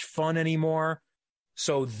as much fun anymore?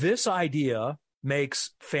 So this idea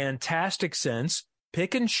makes fantastic sense.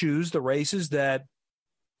 Pick and choose the races that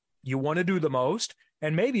you want to do the most,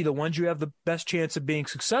 and maybe the ones you have the best chance of being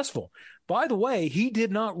successful. By the way, he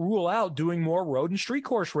did not rule out doing more road and street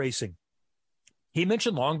course racing. He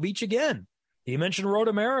mentioned Long Beach again. He mentioned Road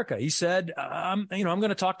America. He said, I'm going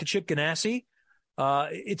to talk to Chip Ganassi.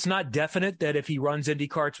 It's not definite that if he runs Indy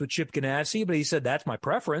karts with Chip Ganassi, but he said, that's my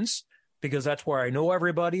preference because that's where I know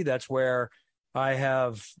everybody. That's where I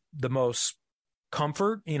have the most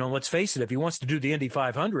comfort. Let's face it, if he wants to do the Indy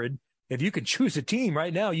 500, if you could choose a team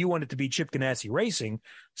right now, you want it to be Chip Ganassi Racing.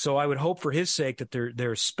 So I would hope for his sake that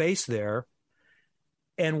there's space there.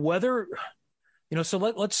 And whether, so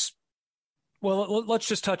let's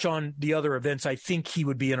just touch on the other events I think he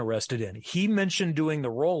would be interested in. He mentioned doing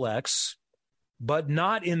the Rolex, but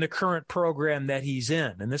not in the current program that he's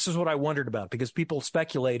in. And this is what I wondered about because people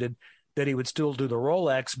speculated that he would still do the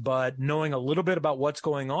Rolex, but knowing a little bit about what's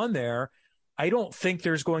going on there, I don't think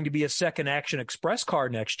there's going to be a second Action Express car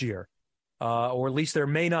next year. Or at least there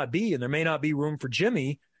may not be, and there may not be room for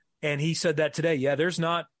Jimmie. And he said that today. Yeah, there's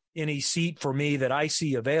not any seat for me that I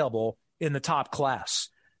see available in the top class.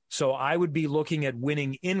 So I would be looking at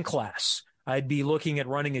winning in class. I'd be looking at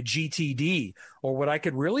running a GTD, or what I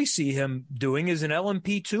could really see him doing is an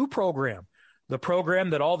LMP2 program. The program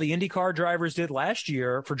that all the IndyCar drivers did last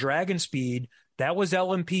year for Dragon Speed, that was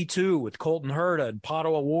LMP2 with Colton Herta and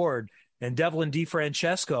Pato O'Ward and Devlin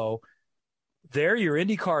DeFrancesco. There, your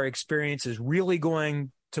IndyCar experience is really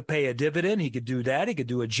going to pay a dividend. He could do that. He could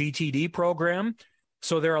do a GTD program.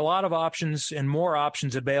 So there are a lot of options and more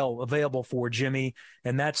options available for Jimmie.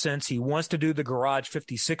 In that sense, he wants to do the Garage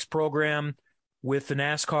 56 program with the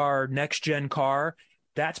NASCAR next-gen car.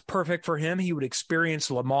 That's perfect for him. He would experience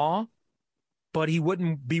Le Mans, but he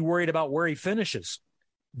wouldn't be worried about where he finishes.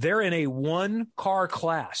 They're in a one-car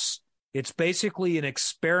class. It's basically an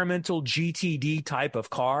experimental GTD type of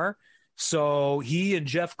car. So he and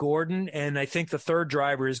Jeff Gordon, and I think the third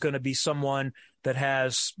driver is going to be someone that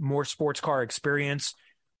has more sports car experience,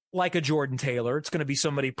 like a Jordan Taylor. It's going to be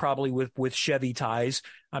somebody probably with Chevy ties.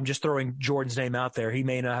 I'm just throwing Jordan's name out there. He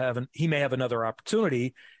may have another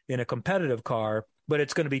opportunity in a competitive car, but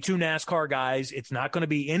it's going to be two NASCAR guys. It's not going to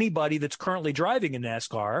be anybody that's currently driving in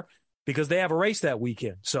NASCAR because they have a race that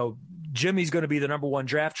weekend. So Jimmie's going to be the number one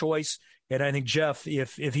draft choice. And I think Jeff,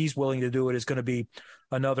 if he's willing to do it, is going to be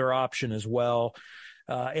another option as well.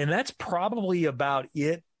 And that's probably about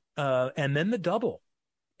it. And then the double.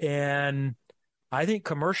 And I think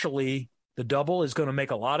commercially, the double is going to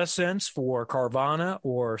make a lot of sense for Carvana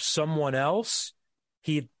or someone else.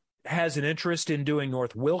 He has an interest in doing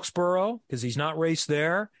North Wilkesboro because he's not raced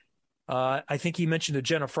there. I think he mentioned to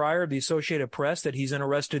Jenna Fryer of the Associated Press that he's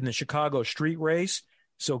interested in the Chicago street race.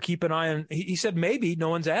 So keep an eye on, he said maybe, no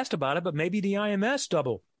one's asked about it, but maybe the IMS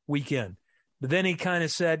double weekend. But then he kind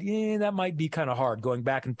of said, that might be kind of hard going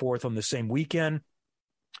back and forth on the same weekend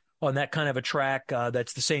on that kind of a track.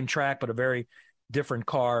 That's the same track, but a very different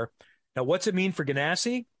car. Now, what's it mean for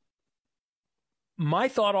Ganassi? My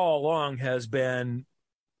thought all along has been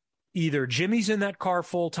either Jimmie's in that car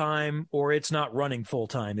full-time or it's not running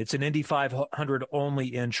full-time. It's an Indy 500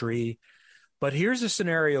 only entry. But here's a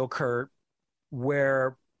scenario, Curt,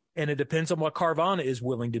 where, and it depends on what Carvana is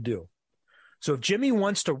willing to do. So if Jimmie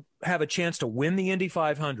wants to have a chance to win the Indy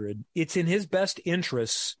 500, it's in his best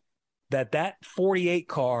interests that 48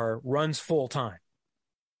 car runs full time,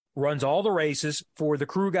 runs all the races for the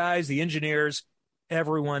crew guys, the engineers,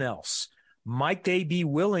 everyone else. Might they be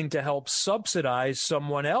willing to help subsidize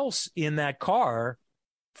someone else in that car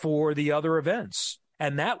for the other events?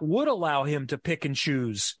 And that would allow him to pick and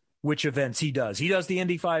choose which events he does. He does the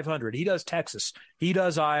Indy 500. He does Texas. He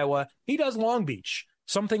does Iowa. He does Long Beach,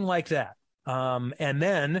 something like that. And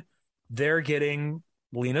then they're getting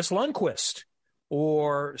Linus Lundqvist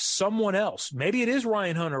or someone else. Maybe it is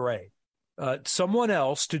Ryan Hunter-Reay, someone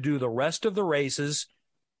else to do the rest of the races,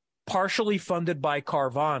 partially funded by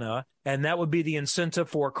Carvana. And that would be the incentive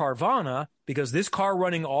for Carvana, because this car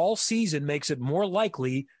running all season makes it more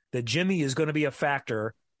likely that Jimmie is going to be a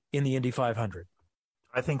factor in the Indy 500.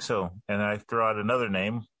 I think so. And I throw out another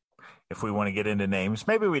name if we want to get into names.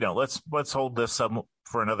 Maybe we don't. Let's hold this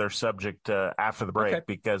for another subject after the break,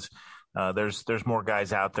 because there's more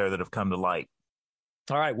guys out there that have come to light.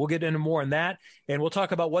 All right, we'll get into more on that, and we'll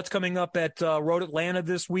talk about what's coming up at Road Atlanta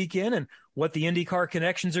this weekend and what the IndyCar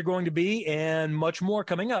connections are going to be, and much more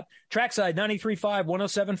coming up. Trackside 93.5,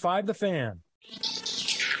 107.5, The Fan.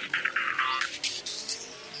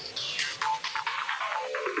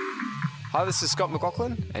 Hi, this is Scott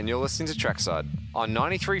McLaughlin, and you're listening to Trackside on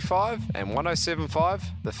 93.5 and 107.5,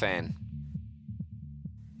 The Fan.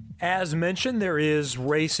 As mentioned, there is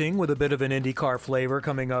racing with a bit of an IndyCar flavor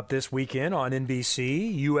coming up this weekend on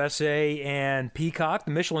NBC, USA, and Peacock.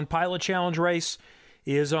 The Michelin Pilot Challenge race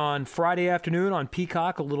is on Friday afternoon on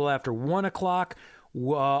Peacock, a little after 1 o'clock.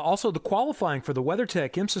 Also, the qualifying for the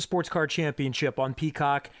WeatherTech IMSA Sports Car Championship on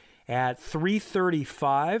Peacock at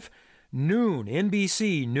 3:35. Noon,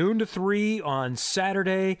 NBC, noon to 3 on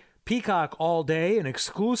Saturday. Peacock all day and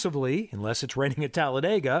exclusively, unless it's raining at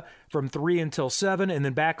Talladega, from 3 until 7, and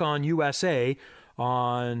then back on USA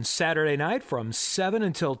on Saturday night from 7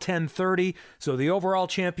 until 10:30. So the overall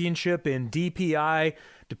championship in DPI,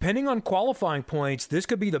 depending on qualifying points, this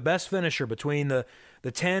could be the best finisher between the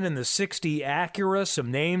 10 and the 60 Acura,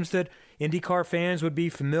 some names that IndyCar fans would be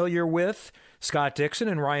familiar with. Scott Dixon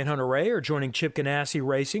and Ryan Hunter-Reay are joining Chip Ganassi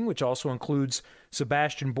Racing, which also includes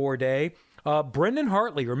Sebastian Bourdais. Brendan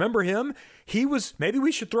Hartley, remember him? Maybe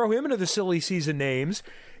we should throw him into the silly season names.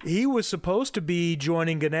 He was supposed to be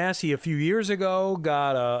joining Ganassi a few years ago,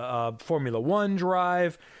 got a Formula One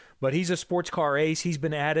drive, but he's a sports car ace. He's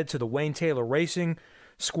been added to the Wayne Taylor Racing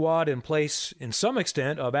squad in place, in some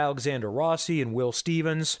extent, of Alexander Rossi and Will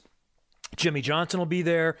Stevens. Jimmie Johnson will be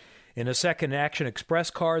there in a second Action Express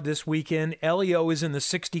car this weekend. Elio is in the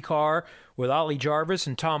 60 car with Ollie Jarvis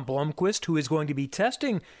and Tom Blomqvist, who is going to be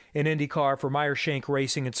testing an Indy car for Meyer Shank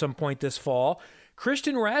Racing at some point this fall.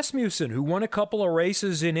 Christian Rasmussen, who won a couple of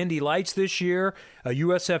races in Indy Lights this year, a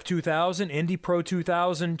USF 2000, Indy Pro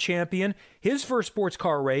 2000 champion. His first sports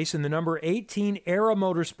car race in the number 18 Era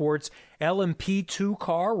Motorsports LMP2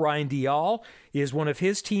 car. Ryan Dial is one of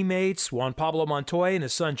his teammates. Juan Pablo Montoya and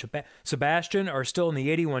his son Sebastian are still in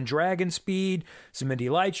the 81 Dragon Speed. Some Indy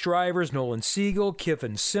Lights drivers, Nolan Siegel,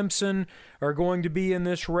 Kiffin Simpson, are going to be in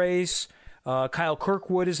this race. Kyle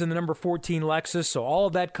Kirkwood is in the number 14 Lexus. So all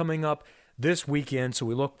of that coming up this weekend, so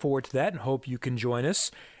we look forward to that and hope you can join us.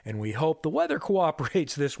 And we hope the weather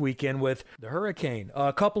cooperates this weekend with the hurricane.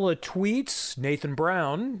 A couple of tweets. Nathan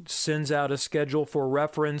Brown sends out a schedule for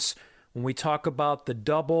reference when we talk about the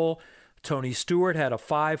double. Tony Stewart had a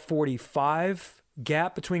 5:45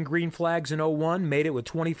 gap between green flags and 01, made it with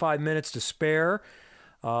 25 minutes to spare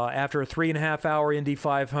after a 3.5-hour Indy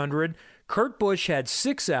 500. Kurt Busch had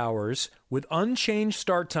 6 hours. With unchanged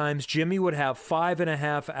start times, Jimmie would have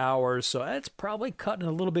 5.5 hours. So that's probably cutting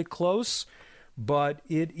a little bit close, but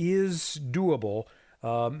it is doable.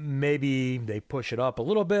 Maybe they push it up a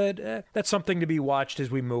little bit. That's something to be watched as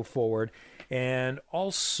we move forward. And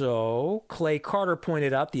also, Clay Carter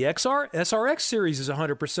pointed out the SRX series is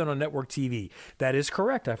 100% on network TV. That is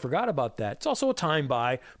correct. I forgot about that. It's also a time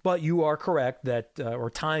buy, but you are correct that, or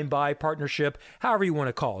time buy partnership, however you want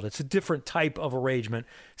to call it. It's a different type of arrangement.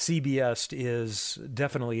 CBS is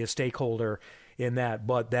definitely a stakeholder in that,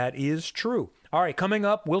 but that is true. All right, coming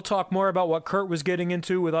up, we'll talk more about what Curt was getting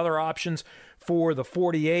into with other options for the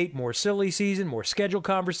 48, more silly season, more schedule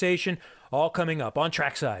conversation, all coming up on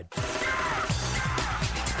Trackside.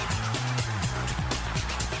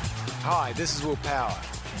 Hi, this is Will Power,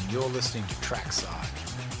 and you're listening to Trackside.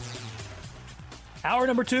 Hour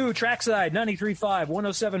number 2, Trackside, 93.5,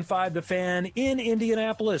 107.5, The Fan in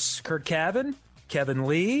Indianapolis. Curt Cavan, Kevin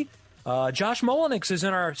Lee. Josh Mullenix is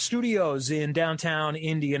in our studios in downtown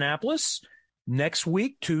Indianapolis. Next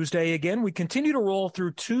week, Tuesday again, we continue to roll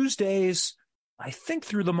through Tuesdays I think,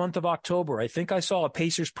 through the month of October. I think I saw a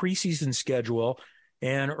Pacers preseason schedule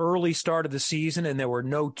and early start of the season, and there were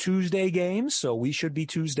no Tuesday games, so we should be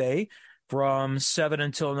Tuesday from 7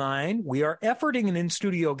 until 9. We are efforting an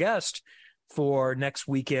in-studio guest for next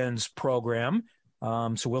weekend's program.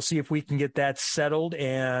 So we'll see if we can get that settled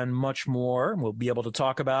and much more. We'll be able to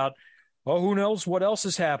talk about, who knows what else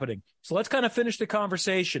is happening. So let's kind of finish the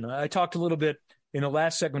conversation. I talked a little bit in the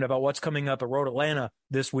last segment about what's coming up at Road Atlanta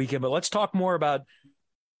this weekend, but let's talk more about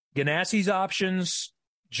Ganassi's options,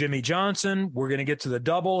 Jimmie Johnson. We're going to get to the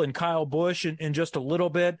double and Kyle Busch in just a little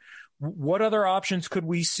bit. What other options could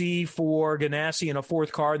we see for Ganassi in a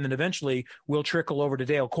fourth car? And then eventually we'll trickle over to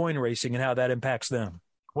Dale Coyne Racing and how that impacts them.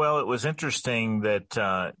 Well, it was interesting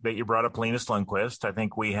that you brought up Linus Lundqvist. I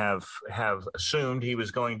think we have assumed he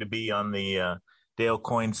was going to be on the Dale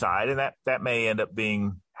Coyne side, and that may end up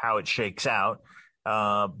being how it shakes out.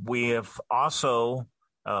 We have also,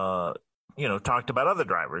 talked about other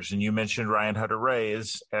drivers, and you mentioned Ryan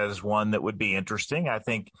Hunter-Reay as one that would be interesting. I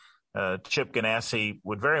think Chip Ganassi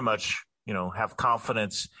would very much, have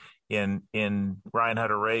confidence in Ryan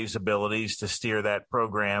Hunter-Reay's abilities to steer that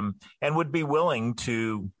program, and would be willing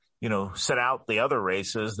to, set out the other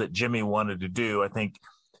races that Jimmy wanted to do. I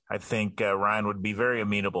think Ryan would be very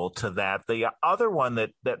amenable to that. The other one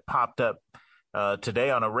that popped up today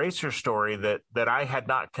on a racer story that I had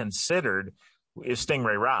not considered is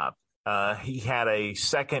Stingray Robb. He had a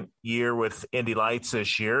second year with Indy Lights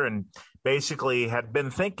this year, and basically had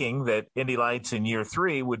been thinking that Indy Lights in year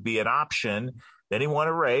 3 would be an option. Then he won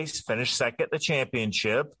a race, finished second at the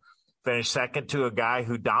championship, finished second to a guy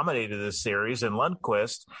who dominated this series in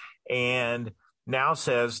Lundqvist, and now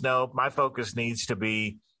says, no, my focus needs to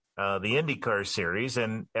be the IndyCar series.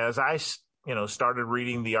 And as I, started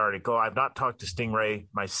reading the article, I've not talked to Stingray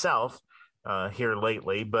myself here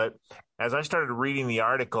lately, but as I started reading the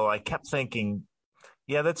article, I kept thinking,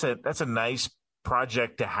 yeah, that's a nice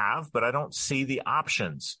project to have, but I don't see the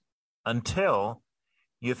options until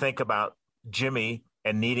you think about Jimmy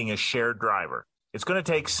and needing a shared driver. It's going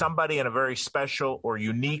to take somebody in a very special or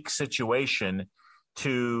unique situation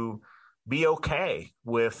to be okay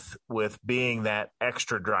with being that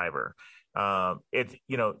extra driver.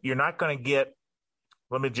 You're not going to get,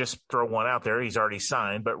 let me just throw one out there. He's already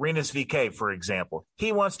signed, but Rinus VeeKay, for example,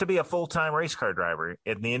 he wants to be a full-time race car driver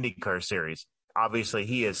in the IndyCar series. Obviously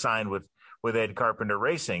he is signed with Ed Carpenter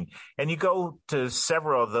Racing, and you go to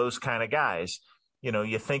several of those kind of guys.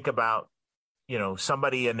 You think about,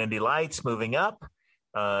 somebody in Indy Lights moving up,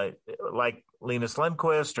 like Linus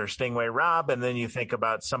Lundqvist or Stingray Robb, and then you think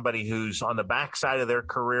about somebody who's on the backside of their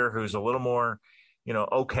career who's a little more,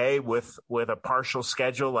 okay with a partial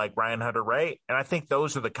schedule like Ryan Hunter-Reay. And I think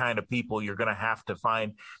those are the kind of people you're going to have to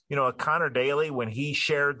find. A Connor Daly, when he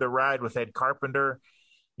shared the ride with Ed Carpenter,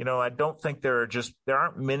 I don't think there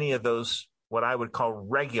aren't many of those what I would call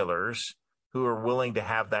regulars who are willing to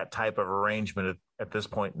have that type of arrangement at this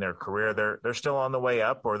point in their career. They're still on the way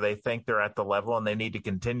up, or they think they're at the level and they need to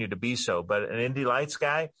continue to be so. But an Indy Lights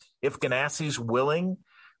guy, if Ganassi's willing,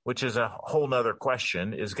 which is a whole nother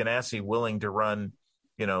question, is Ganassi willing to run,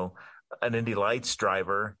 an Indy Lights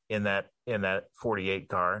driver in that 48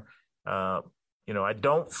 car? I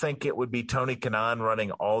don't think it would be Tony Kanaan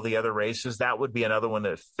running all the other races. That would be another one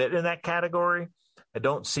that fit in that category. I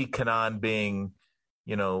don't see Kanaan being,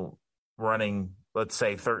 running, let's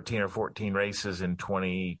say, 13 or 14 races in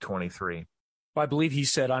 2023. I believe he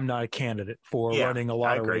said, I'm not a candidate for running a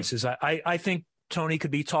lot of races. I think Tony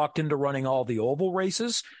could be talked into running all the oval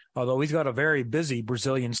races, although he's got a very busy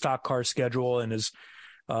Brazilian stock car schedule and is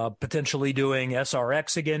potentially doing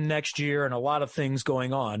SRX again next year and a lot of things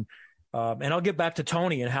going on. And I'll get back to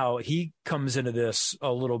Tony and how he comes into this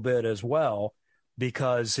a little bit as well,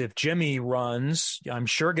 because if Jimmy runs, I'm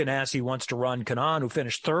sure Ganassi wants to run Kanaan, who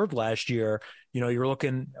finished third last year. You're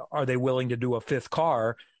looking, are they willing to do a fifth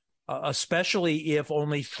car, especially if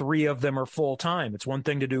only 3 of them are full-time? It's one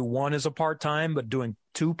thing to do one as a part-time, but doing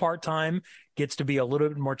 2 part-time gets to be a little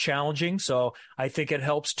bit more challenging. So I think it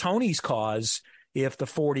helps Tony's cause if the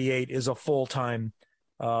 48 is a full-time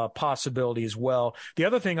possibility as well. The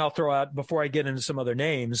other thing I'll throw out before I get into some other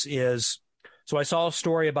names is, so I saw a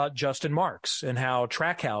story about Justin Marks and how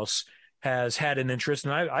Trackhouse has had an interest.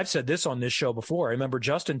 And I've said this on this show before. I remember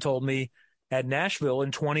Justin told me at Nashville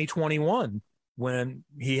in 2021 when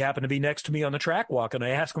he happened to be next to me on the track walk, and I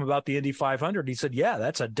asked him about the Indy 500. He said, yeah,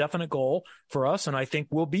 that's a definite goal for us, and I think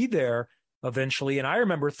we'll be there eventually. And I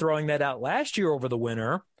remember throwing that out last year over the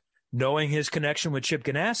winter, knowing his connection with Chip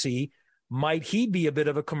Ganassi. Might he be a bit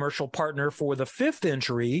of a commercial partner for the 5th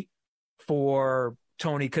entry for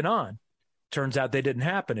Tony Kanaan? Turns out they didn't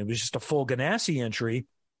happen. It was just a full Ganassi entry.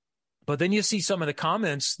 But then you see some of the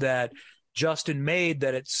comments that Justin made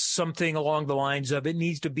that it's something along the lines of it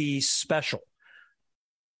needs to be special.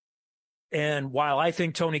 And while I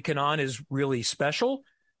think Tony Kanaan is really special,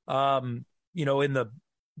 in the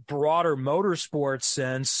broader motorsports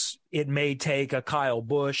sense, it may take a Kyle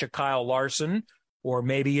Busch, a Kyle Larson, or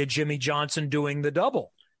maybe a Jimmie Johnson doing the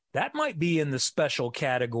double. That might be in the special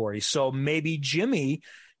category. So maybe Jimmie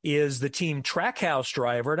is the team Trackhouse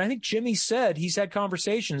driver. And I think Jimmie said he's had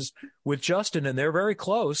conversations with Justin and they're very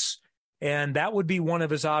close. And that would be one of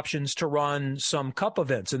his options to run some cup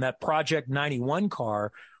events in that Project 91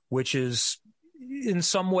 car, which is in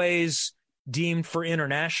some ways deemed for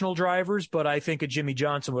international drivers, but I think a Jimmie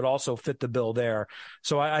Johnson would also fit the bill there.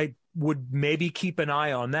 So I would maybe keep an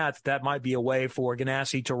eye on that. That might be a way for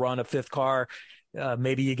Ganassi to run a fifth car.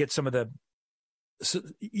 Maybe you get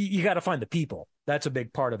you got to find the people. That's a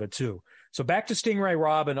big part of it too. So back to Stingray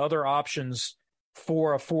Robb and other options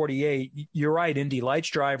for a 48. You're right. Indy Lights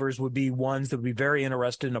drivers would be ones that would be very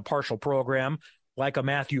interested in a partial program, like a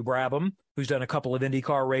Matthew Brabham, who's done a couple of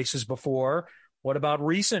IndyCar races before. What about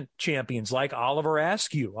recent champions like Oliver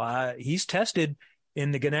Askew? He's tested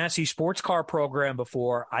in the Ganassi sports car program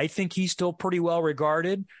before. I think he's still pretty well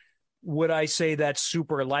regarded. Would I say that's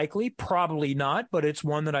super likely? Probably not, but it's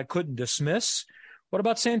one that I couldn't dismiss. What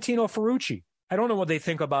about Santino Ferrucci? I don't know what they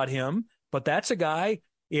think about him, but that's a guy.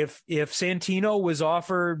 If Santino was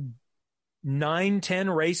offered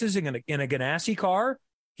 9-10 races in a Ganassi car,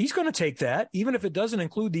 he's going to take that, even if it doesn't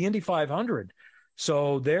include the Indy 500.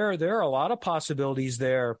 So there are a lot of possibilities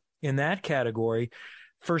there in that category.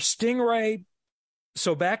 For Stingray,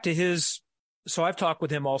 so back to so I've talked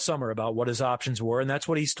with him all summer about what his options were, and that's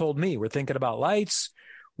what he's told me. We're thinking about lights.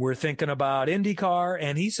 We're thinking about IndyCar.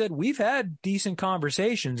 And he said, we've had decent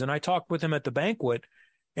conversations. And I talked with him at the banquet,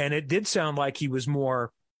 and it did sound like he was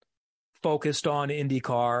more focused on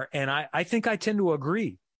IndyCar. And I think I tend to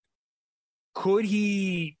agree. Could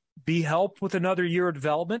he be helped with another year of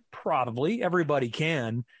development? Probably. Everybody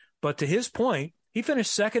can. But to his point, he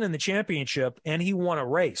finished second in the championship and he won a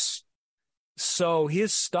race. So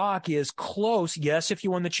his stock is close. Yes, if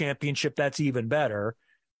you won the championship, that's even better.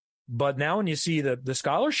 But now when you see the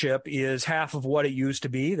scholarship is half of what it used to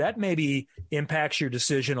be, that maybe impacts your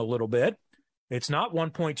decision a little bit. It's not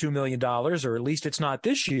 $1.2 million, or at least it's not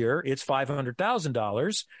this year. It's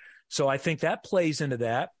 $500,000. So I think that plays into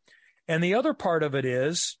that. And the other part of it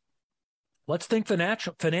is, let's think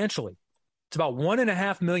financially. It's about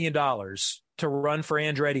 $1.5 million to run for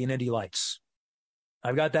Andretti and Indy Lights.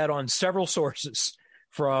 I've got that on several sources,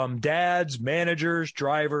 from dads, managers,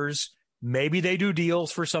 drivers. Maybe they do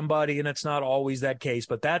deals for somebody, and it's not always that case,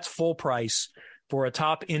 but that's full price for a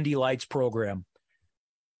top Indy Lights program.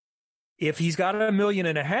 If he's got $1.5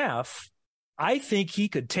 million, I think he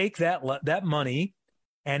could take that money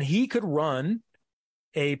and he could run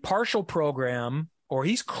a partial program, or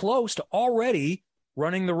he's close to already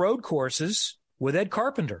running the road courses with Ed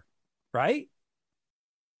Carpenter, right?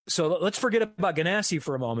 So let's forget about Ganassi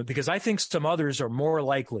for a moment, because I think some others are more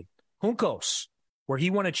likely. Juncos, where he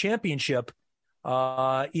won a championship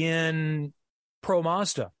in Pro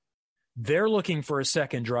Mazda. They're looking for a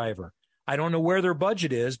second driver. I don't know where their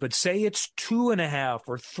budget is, but say it's $2.5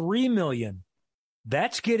 or $3 million.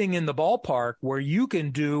 That's getting in the ballpark where you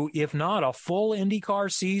can do, if not a full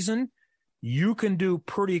IndyCar season, you can do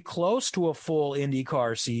pretty close to a full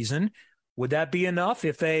IndyCar season. Would that be enough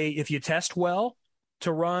if you test well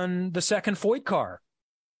to run the second Foyt car?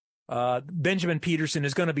 Benjamin Peterson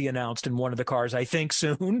is going to be announced in one of the cars, I think,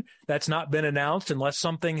 soon. That's not been announced unless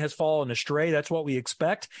something has fallen astray. That's what we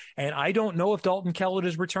expect. And I don't know if Dalton Kellett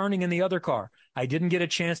is returning in the other car. I didn't get a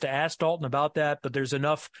chance to ask Dalton about that, but there's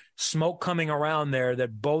enough smoke coming around there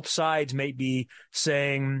that both sides may be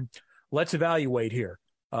saying, let's evaluate here.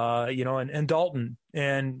 And Dalton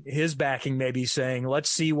and his backing may be saying, let's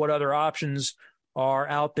see what other options are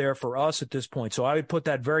out there for us at this point. So I would put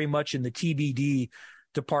that very much in the TBD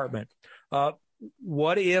department.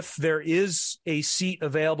 What if there is a seat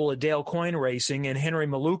available at Dale Coyne Racing and Henry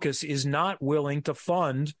Malukas is not willing to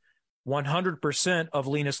fund 100% of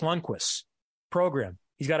Linus Lundqvist's program?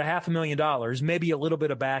 He's got $500,000, maybe a little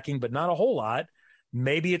bit of backing, but not a whole lot.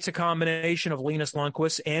 Maybe it's a combination of Linus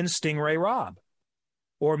Lundqvist and Stingray Robb.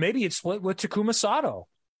 Or maybe it's split with Takuma Sato.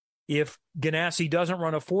 If Ganassi doesn't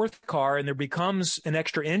run a fourth car and there becomes an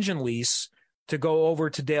extra engine lease to go over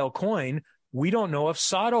to Dale Coyne, we don't know if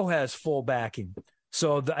Sato has full backing.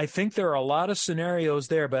 So I think there are a lot of scenarios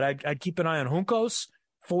there, but I'd keep an eye on Juncos,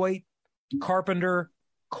 Foyt, Carpenter,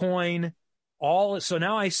 Coyne, all. So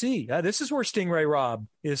now I see this is where Stingray Robb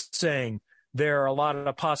is saying there are a lot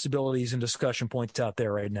of possibilities and discussion points out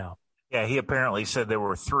there right now. Yeah, he apparently said there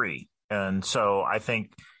were 3. And so I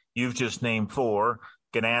think you've just named 4.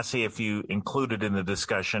 Ganassi, if you included in the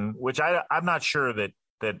discussion, which I'm not sure that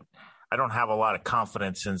I don't have a lot of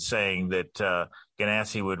confidence in saying that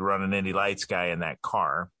Ganassi would run an Indy Lights guy in that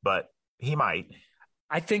car, but he might.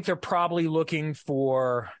 I think they're probably looking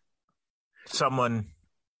for someone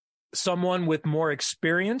with more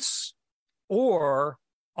experience or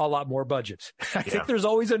a lot more budget. I think there's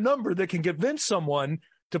always a number that can convince someone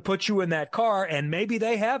to put you in that car, and maybe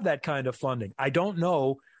they have that kind of funding. I don't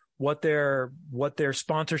know what their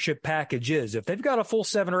sponsorship package is. If they've got a full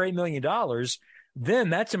 $7 or $8 million, then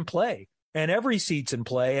that's in play, and every seat's in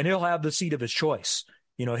play, and he'll have the seat of his choice.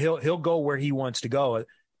 He'll go where he wants to go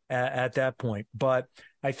at that point. But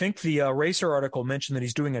I think the Racer article mentioned that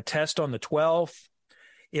he's doing a test on the 12th.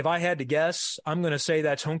 If I had to guess, I'm going to say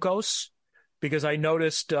that's Juncos, because I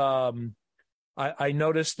noticed I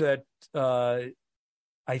noticed that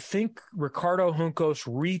I think Ricardo Juncos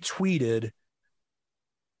retweeted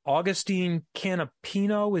Agustin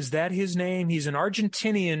Canapino. Is that his name? He's an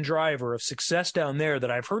Argentinian driver of success down there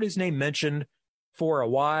that I've heard his name mentioned for a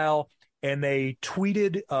while. And they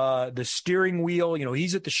tweeted the steering wheel.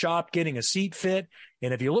 He's at the shop getting a seat fit.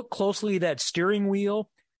 And if you look closely at that steering wheel,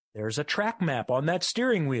 there's a track map on that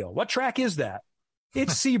steering wheel. What track is that?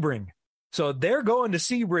 It's Sebring. So they're going to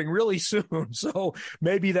Sebring really soon. So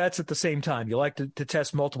maybe that's at the same time. You like to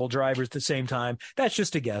test multiple drivers at the same time. That's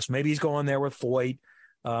just a guess. Maybe he's going there with Foyt,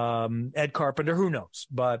 Ed Carpenter, who knows?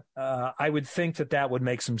 But I would think that would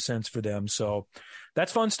make some sense for them. So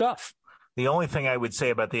that's fun stuff. The only thing I would say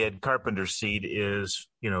about the Ed Carpenter seat is,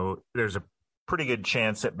 there's a pretty good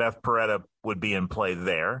chance that Beth Peretta would be in play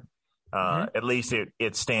there. At least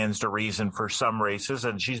it stands to reason for some races,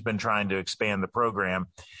 and she's been trying to expand the program.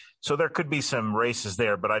 So there could be some races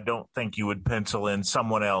there, but I don't think you would pencil in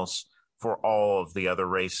someone else for all of the other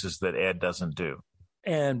races that Ed doesn't do.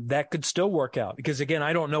 And that could still work out because, again,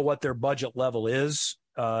 I don't know what their budget level is.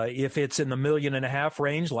 If it's in the $1.5 million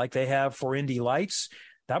range like they have for Indy Lights,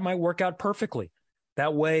 that might work out perfectly.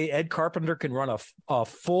 That way, Ed Carpenter can run a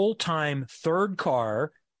full-time third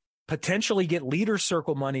car, potentially get leader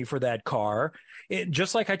circle money for that car.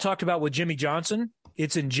 Just like I talked about with Jimmie Johnson,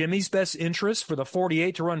 it's in Jimmie's best interest for the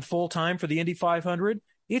 48 to run full-time for the Indy 500.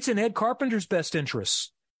 It's in Ed Carpenter's best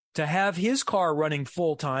interest to have his car running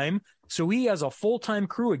full-time so he has a full-time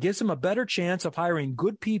crew. It gives him a better chance of hiring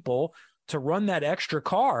good people to run that extra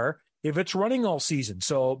car if it's running all season.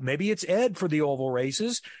 So maybe it's Ed for the oval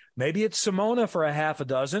races. Maybe it's Simona for a half a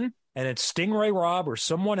dozen, and it's Stingray Robb or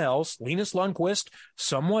someone else, Linus Lundqvist,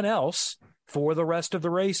 someone else for the rest of the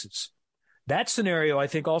races. That scenario, I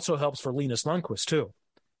think, also helps for Linus Lundqvist, too.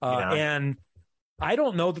 And I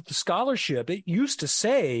don't know that the scholarship, it used to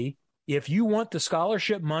say, if you want the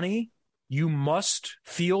scholarship money, you must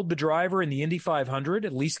field the driver in the Indy 500,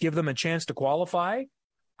 at least give them a chance to qualify.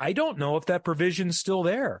 I don't know if that provision's still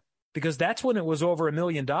there because that's when it was over $1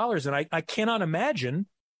 million. And I cannot imagine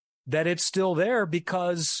that it's still there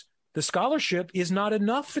because the scholarship is not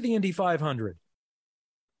enough for the Indy 500.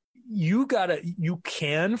 You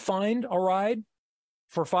can find a ride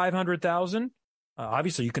for $500,000.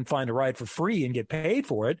 Obviously, you can find a ride for free and get paid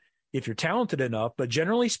for it if you're talented enough. But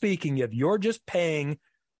generally speaking, if you're just paying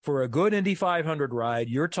for a good Indy 500 ride,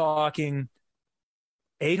 you're talking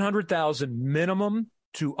 $800,000 minimum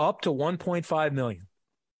to up to $1.5 million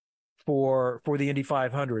for the Indy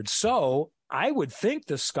 500. So I would think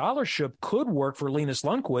the scholarship could work for Linus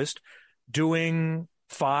Lundqvist doing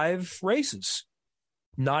 5 races,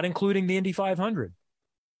 not including the Indy 500.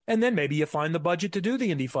 And then maybe you find the budget to do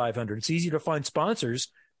the Indy 500. It's easier to find sponsors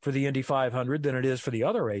for the Indy 500 than it is for the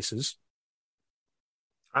other races.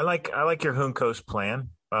 I like your Juncos plan.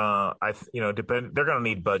 They're going to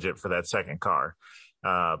need budget for that second car.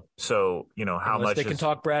 So how unless much they can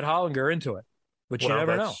talk Brad Hollinger into it, which you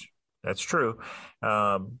never know. That's true.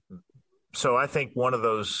 So I think one of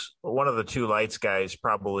the 2 lights guys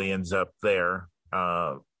probably ends up there.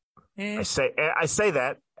 I say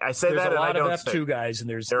that. There's a lot of F2 guys, and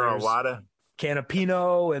there's a lot of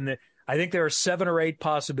Canapino, and I think there are 7 or 8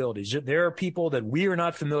 possibilities. There are people that we are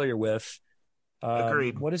not familiar with.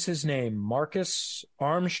 Agreed. What is his name? Marcus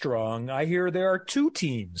Armstrong. I hear there are 2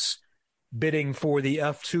 teams bidding for the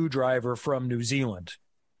F2 driver from New Zealand,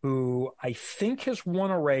 who I think has won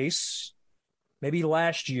a race, maybe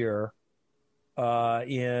last year.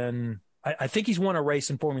 I think he's won a race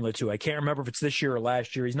in Formula 2. I can't remember if it's this year or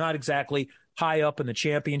last year. He's not exactly high up in the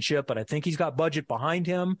championship, but I think he's got budget behind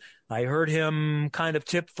him. I heard him kind of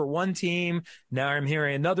tip for one team. Now I'm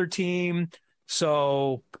hearing another team.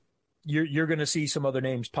 So you're going to see some other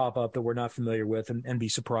names pop up that we're not familiar with and be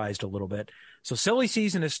surprised a little bit. So silly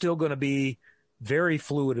season is still going to be very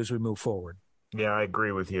fluid as we move forward. Yeah, I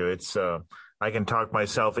agree with you. It's I can talk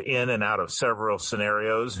myself in and out of several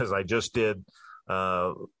scenarios, as I just did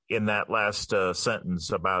in that last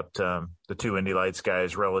sentence about the two Indy Lights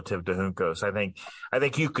guys relative to Juncos. I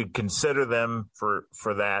think you could consider them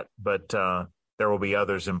for that, but there will be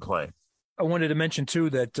others in play. I wanted to mention, too,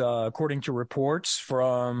 that according to reports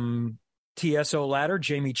from TSO Ladder,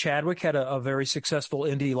 Jamie Chadwick had a very successful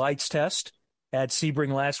Indy Lights test at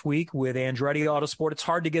Sebring last week with Andretti Autosport. It's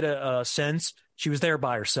hard to get a sense. She was there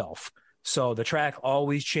by herself. So the track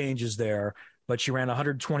always changes there, but she ran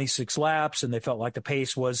 126 laps, and they felt like the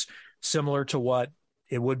pace was similar to what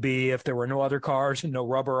it would be if there were no other cars and no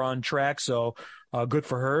rubber on track. So good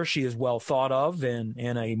for her. She is well thought of and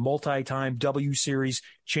a multi-time W Series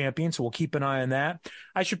champion. So we'll keep an eye on that.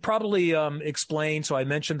 I should probably explain. So I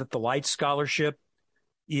mentioned that the Lights Scholarship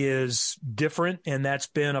is different, and that's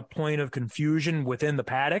been a point of confusion within the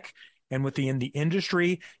paddock and within the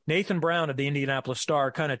industry. Nathan Brown of the Indianapolis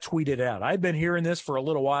Star kind of tweeted out, I've been hearing this for a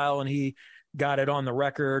little while, and he got it on the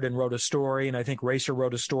record and wrote a story, and I think Racer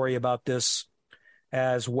wrote a story about this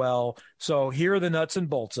as well. So here are the nuts and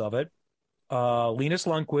bolts of it. Linus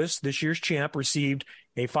Lundqvist, this year's champ, received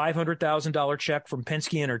a $500,000 check from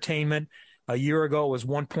Penske Entertainment. A year ago, it was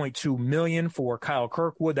 $1.2 million for Kyle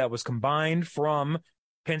Kirkwood. That was combined from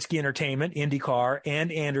Penske Entertainment, IndyCar,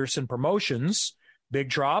 and Anderson Promotions. Big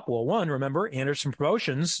drop. Well, remember, Anderson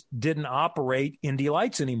Promotions didn't operate Indy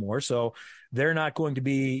Lights anymore, so they're not going to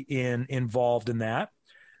be involved in that.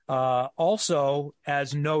 Also,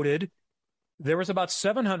 as noted, there was about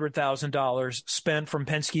 $700,000 spent from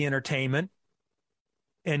Penske Entertainment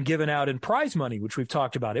and given out in prize money, which we've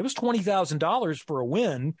talked about. It was $20,000 for a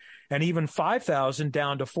win and even $5,000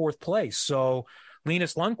 down to fourth place. So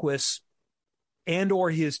Linus Lundqvist and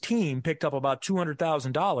or his team picked up about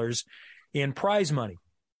 $200,000 in prize money.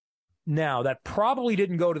 Now, that probably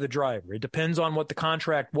didn't go to the driver. It depends on what the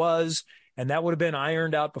contract was, and that would have been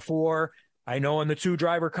ironed out before. I know in the two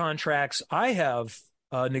driver contracts I have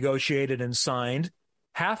negotiated and signed,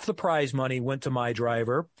 half the prize money went to my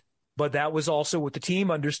driver, but that was also with the team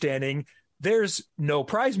understanding there's no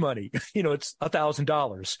prize money. It's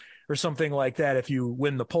 $1,000 or something like that if you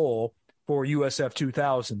win the pole for USF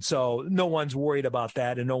 2000. So no one's worried about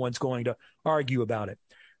that, and no one's going to argue about it.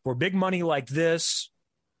 For big money like this,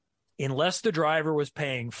 unless the driver was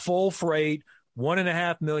paying full freight,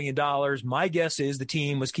 $1.5 million, my guess is the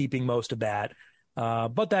team was keeping most of that.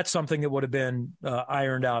 But that's something that would have been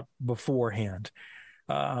ironed out beforehand.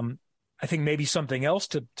 I think maybe something else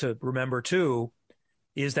to remember, too,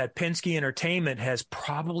 is that Penske Entertainment has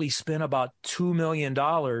probably spent about $2 million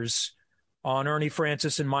on Ernie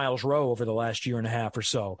Francis and Miles Rowe over the last year and a half or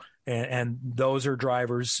so. And those are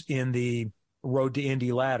drivers in the Road to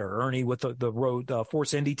Indy ladder. Ernie with the Road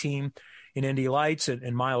Force Indy team in Indy Lights,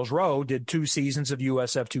 and Miles Rowe did 2 seasons of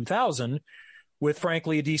USF 2000 with,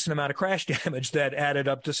 frankly, a decent amount of crash damage that added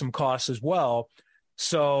up to some costs as well.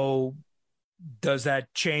 So does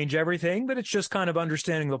that change everything? But it's just kind of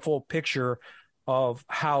understanding the full picture of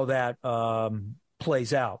how that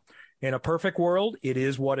plays out. In a perfect world, it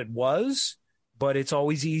is what it was, but it's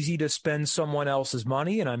always easy to spend someone else's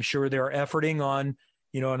money, and I'm sure they're efforting on,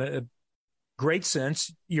 in a great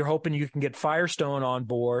sense, you're hoping you can get Firestone on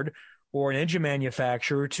board or an engine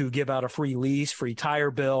manufacturer to give out a free lease, free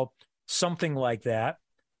tire bill, something like that.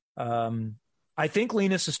 I think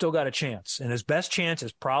Linus has still got a chance, and his best chance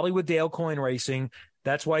is probably with Dale Coyne Racing.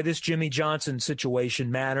 That's why this Jimmie Johnson situation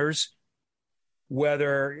matters.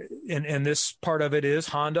 Whether, and this part of it is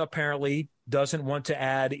Honda apparently doesn't want to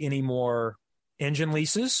add any more engine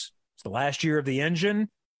leases. It's the last year of the engine,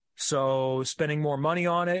 so spending more money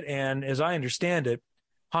on it. And as I understand it,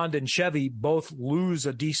 Honda and Chevy both lose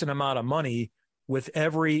a decent amount of money with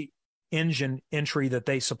every engine entry that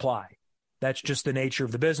they supply. That's just the nature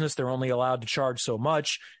of the business. They're only allowed to charge so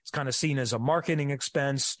much. It's kind of seen as a marketing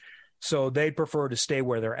expense. So they prefer to stay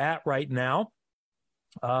where they're at right now.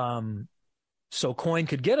 So Coyne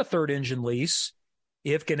could get a third engine lease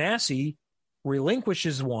if Ganassi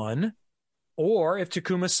relinquishes one, or if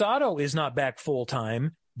Takuma Sato is not back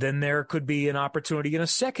full-time, then there could be an opportunity in a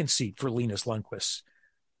second seat for Linus Lundqvist.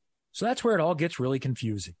 So that's where it all gets really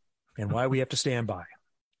confusing and why we have to stand by.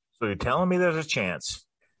 So you're telling me there's a chance?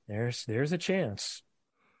 There's a chance.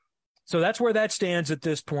 So that's where that stands at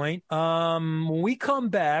this point. When we come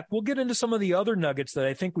back, we'll get into some of the other nuggets that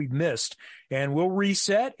I think we've missed, and we'll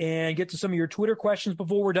reset and get to some of your Twitter questions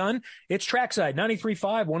before we're done. It's Trackside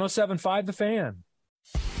 93.5, 107.5 The Fan.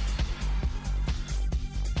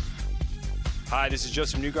 Hi, this is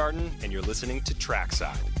Joseph Newgarden, and you're listening to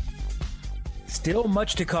Trackside. Still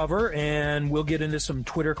much to cover, and we'll get into some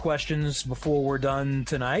Twitter questions before we're done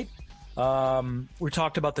tonight. We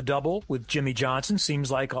talked about the double with Jimmie Johnson. Seems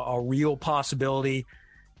like a real possibility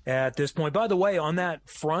at this point. By the way, on that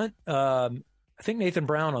front, I think Nathan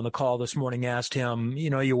Brown on the call this morning asked him,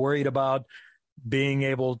 you're worried about being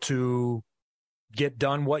able to get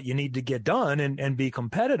done what you need to get done and be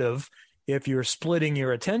competitive if you're splitting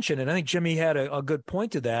your attention. And I think Jimmie had a good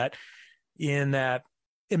point to that, in that,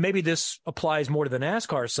 and maybe this applies more to the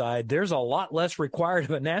NASCAR side, there's a lot less required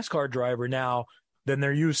of a NASCAR driver now than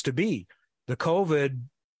there used to be. The COVID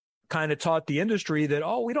kind of taught the industry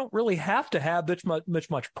that, we don't really have to have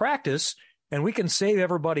much practice, and we can save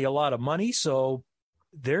everybody a lot of money. So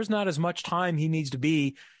there's not as much time he needs to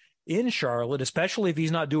be in Charlotte, especially if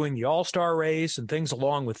he's not doing the All-Star race and things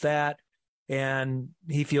along with that. And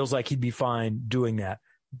he feels like he'd be fine doing that.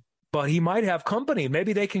 But he might have company.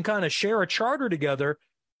 Maybe they can kind of share a charter together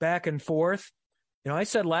back and forth. I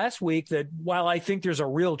said last week that while I think there's a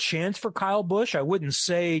real chance for Kyle Busch, I wouldn't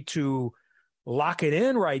say to lock it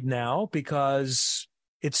in right now because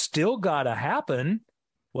it's still got to happen.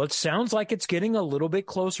 Well, it sounds like it's getting a little bit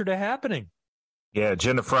closer to happening. Yeah,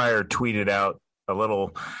 Jenna Fryer tweeted out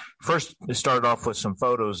first it started off with some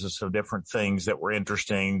photos of some different things that were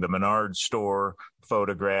interesting. The Menards store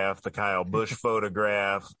photograph, the Kyle Busch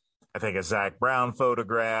photograph, I think a Zach Brown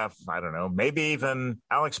photograph. I don't know, maybe even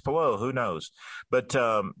Alex Palou, who knows? But,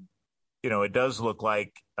 it does look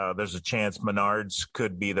like there's a chance Menards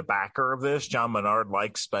could be the backer of this. John Menard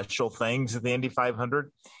likes special things at the Indy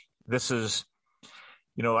 500. This is,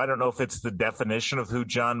 I don't know if it's the definition of who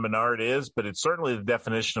John Menard is, but it's certainly the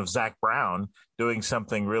definition of Zach Brown doing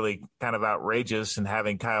something really kind of outrageous and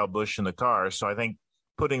having Kyle Busch in the car. So I think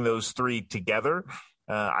putting those three together,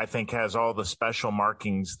 I think has all the special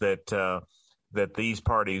markings that these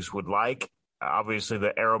parties would like. Obviously,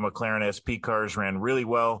 the Aero McLaren SP cars ran really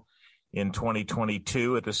well in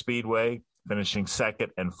 2022 at the Speedway, finishing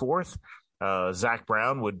second and fourth. Zach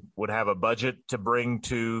Brown would have a budget to bring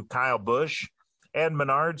to Kyle Busch, and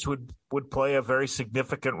Menards would play a very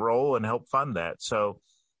significant role and help fund that. So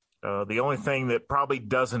the only thing that probably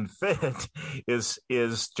doesn't fit is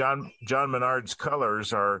John Menard's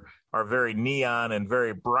colors are very neon and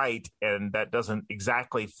very bright, and that doesn't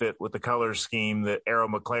exactly fit with the color scheme that Aero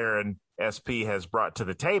McLaren SP has brought to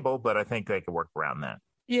the table, but I think they can work around that.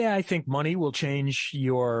 Yeah, I think money will change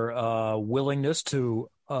your willingness to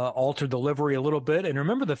alter the livery a little bit. And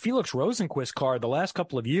remember, the Felix Rosenqvist car the last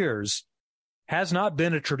couple of years has not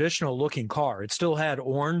been a traditional looking car. It still had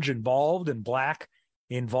orange involved and black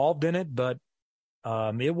involved in it, but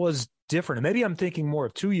it was different. And maybe I'm thinking more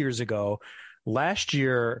of 2 years ago. Last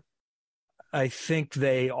year, I think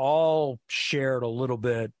they all shared a little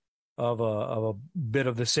bit of a bit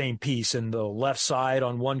of the same piece, and the left side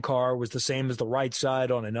on one car was the same as the right side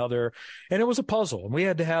on another, and it was a puzzle. And we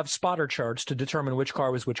had to have spotter charts to determine which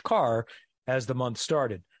car was which car as the month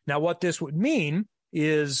started. Now, what this would mean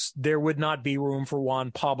is there would not be room for Juan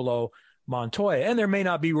Pablo Montoya, and there may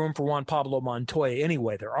not be room for Juan Pablo Montoya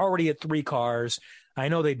anyway. They're already at 3 cars. I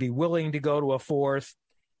know they'd be willing to go to a 4th.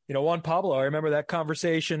 Juan Pablo, I remember that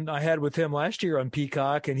conversation I had with him last year on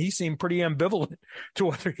Peacock, and he seemed pretty ambivalent to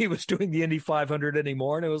whether he was doing the Indy 500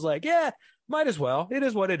 anymore. And it was like, yeah, might as well. It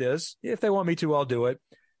is what it is. If they want me to, I'll do it.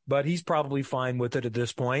 But he's probably fine with it at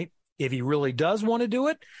this point. If he really does want to do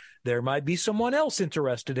it, there might be someone else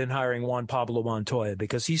interested in hiring Juan Pablo Montoya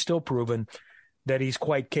because he's still proven that he's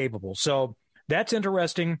quite capable. So that's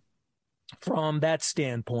interesting from that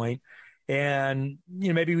standpoint. And,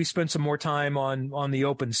 maybe we spend some more time on the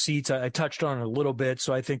open seats. I touched on it a little bit,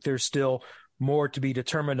 so I think there's still more to be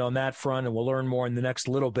determined on that front, and we'll learn more in the next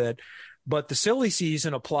little bit. But the silly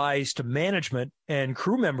season applies to management and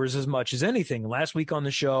crew members as much as anything. Last week on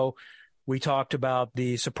the show, we talked about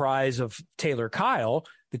the surprise of Taylor Kyle,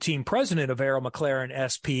 the team president of Aero McLaren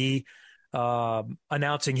SP,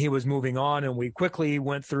 announcing he was moving on. And we quickly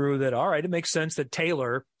went through that, all right, it makes sense that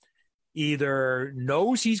Taylor either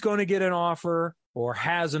knows he's going to get an offer or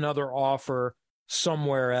has another offer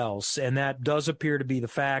somewhere else. And that does appear to be the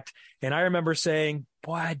fact. And I remember saying,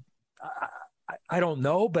 boy, I don't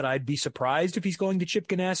know, but I'd be surprised if he's going to Chip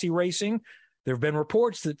Ganassi Racing. There have been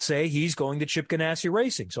reports that say he's going to Chip Ganassi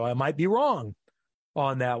Racing. So I might be wrong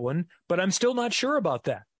on that one, but I'm still not sure about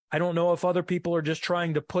that. I don't know if other people are just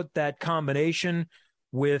trying to put that combination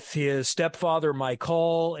with his stepfather, Mike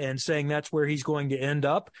Hall, and saying that's where he's going to end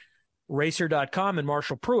up. Racer.com and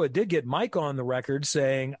Marshall Pruitt did get Mike on the record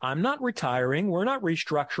saying, I'm not retiring. We're not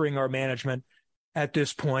restructuring our management at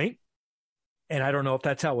this point. And I don't know if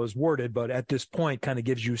that's how it was worded, but at this point kind of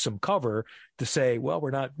gives you some cover to say, well,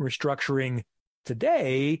 we're not restructuring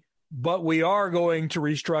today, but we are going to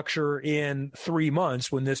restructure in 3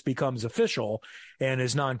 months when this becomes official and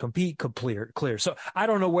his non-compete clear. So I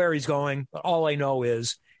don't know where he's going, but all I know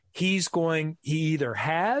is he either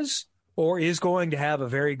has or is going to have a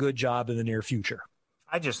very good job in the near future.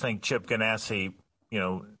 I just think Chip Ganassi,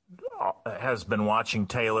 has been watching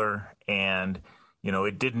Taylor, and,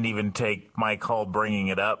 it didn't even take Mike Hull bringing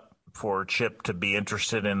it up for Chip to be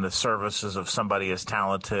interested in the services of somebody as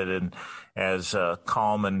talented and as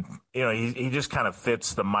calm. And, he just kind of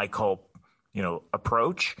fits the Mike Hull,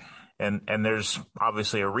 approach. And there's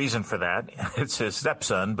obviously a reason for that. It's his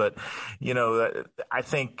stepson. But, I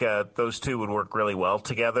think those two would work really well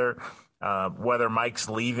together. Whether Mike's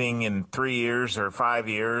leaving in 3 years or 5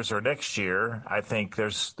 years or next year, I think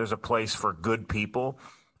there's a place for good people.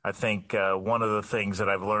 I think one of the things that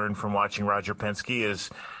I've learned from watching Roger Penske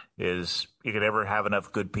is you can never have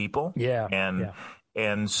enough good people. Yeah.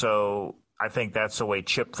 And so I think that's the way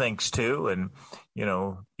Chip thinks too. And,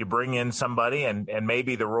 you bring in somebody and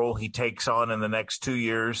maybe the role he takes on in the next 2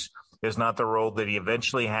 years is not the role that he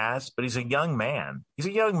eventually has, but he's a young man. He's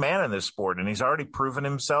a young man in this sport, and he's already proven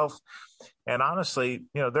himself. And honestly,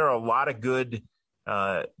 there are a lot of good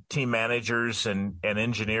team managers and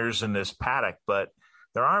engineers in this paddock, but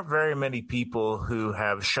there aren't very many people who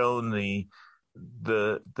have shown the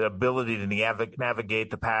ability to navigate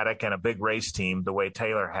the paddock and a big race team the way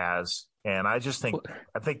Taylor has. And I just think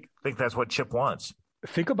that's what Chip wants.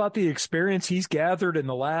 Think about the experience he's gathered in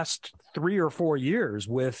the last 3 or 4 years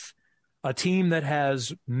with a team that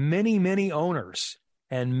has many, many owners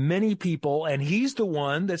and many people, and he's the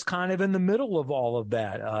one that's kind of in the middle of all of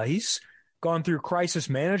that. He's gone through crisis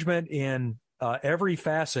management in every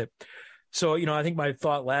facet. So, I think my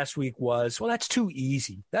thought last week was, well, that's too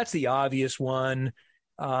easy. That's the obvious one,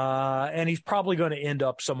 and he's probably going to end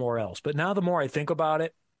up somewhere else. But now the more I think about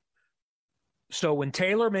it, so when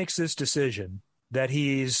Taylor makes this decision that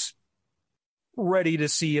he's ready to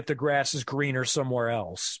see if the grass is greener somewhere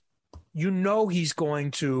else, he's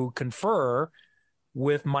going to confer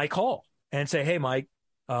with Mike Hull and say, hey, Mike,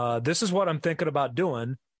 this is what I'm thinking about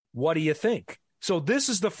doing. What do you think? So this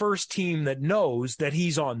is the first team that knows that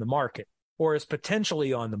he's on the market or is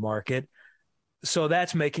potentially on the market. So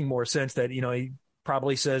that's making more sense that, he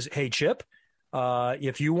probably says, hey, Chip,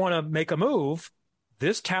 if you want to make a move,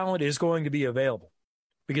 this talent is going to be available.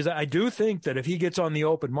 Because I do think that if he gets on the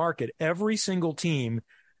open market, every single team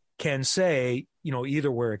can say,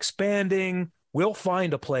 either we're expanding, we'll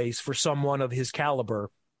find a place for someone of his caliber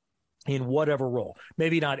in whatever role.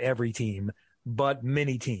 Maybe not every team, but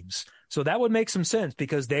many teams. So that would make some sense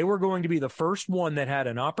because they were going to be the first one that had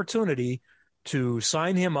an opportunity to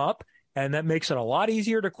sign him up. And that makes it a lot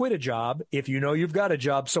easier to quit a job if you've got a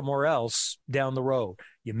job somewhere else down the road.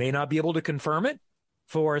 You may not be able to confirm it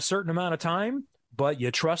for a certain amount of time, but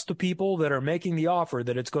you trust the people that are making the offer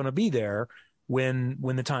that it's going to be there when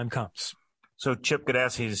the time comes. So Chip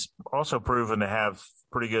Gadassi's also proven to have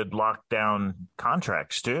pretty good lockdown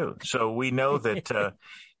contracts too. So we know that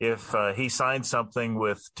if he signed something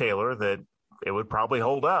with Taylor, that it would probably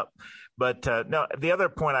hold up. But no, the other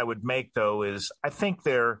point I would make though is I think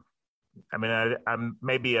I'm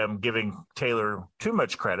giving Taylor too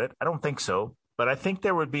much credit. I don't think so, but I think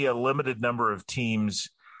there would be a limited number of teams.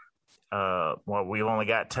 We've only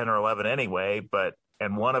got 10 or 11 anyway,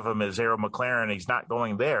 and one of them is Arrow McLaren. He's not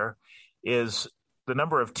going there. Is the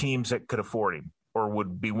number of teams that could afford him or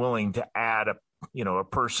would be willing to add a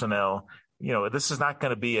personnel. This is not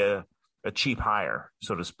going to be a cheap hire,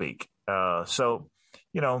 so to speak. I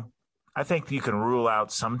think you can rule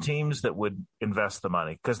out some teams that would invest the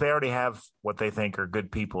money because they already have what they think are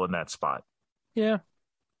good people in that spot. Yeah.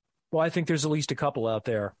 Well, I think there's at least a couple out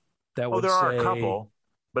there that would say. There are a couple,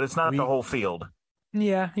 but it's not the whole field.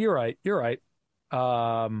 Yeah, you're right.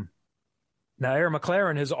 Now, Arrow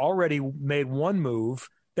McLaren has already made one move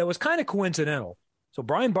that was kind of coincidental. So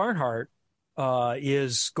Brian Barnhart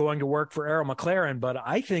is going to work for Arrow McLaren, but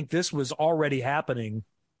I think this was already happening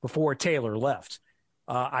before Taylor left.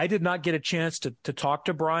 I did not get a chance to talk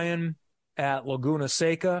to Brian at Laguna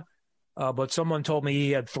Seca, but someone told me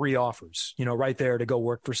he had 3 offers, right there to go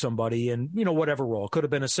work for somebody and, whatever role. Could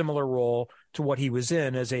have been a similar role to what he was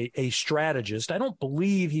in as a strategist. I don't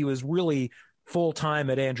believe he was really full-time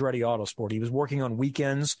at Andretti Autosport. He was working on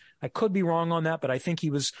weekends. I could be wrong on that, but I think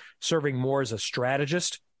he was serving more as a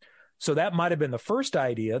strategist. So that might have been the first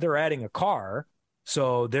idea. They're adding a car,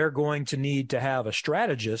 so they're going to need to have a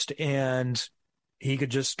strategist, and he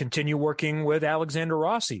could just continue working with Alexander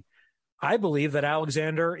Rossi. I believe that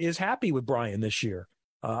Alexander is happy with Brian this year.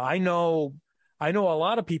 I know a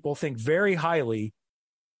lot of people think very highly,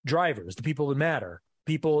 drivers, the people that matter,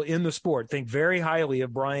 people in the sport think very highly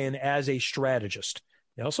of Brian as a strategist.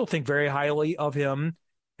 They also think very highly of him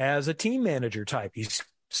as a team manager type. He's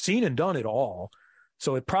seen and done it all.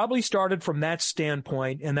 So it probably started from that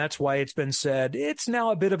standpoint, and that's why it's been said it's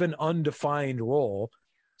now a bit of an undefined role.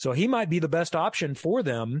 So he might be the best option for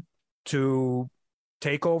them to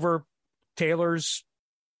take over Taylor's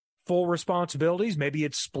full responsibilities. Maybe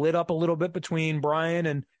it's split up a little bit between Brian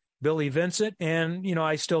and Billy Vincent. And,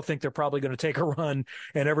 I still think they're probably going to take a run,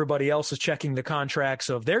 and everybody else is checking the contracts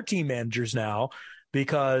of their team managers now,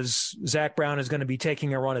 because Zach Brown is going to be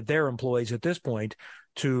taking a run at their employees at this point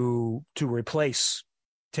to replace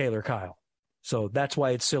Taylor Kyle. So that's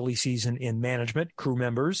why it's silly season in management, crew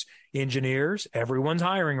members, engineers. Everyone's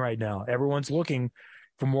hiring right now. Everyone's looking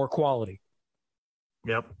for more quality.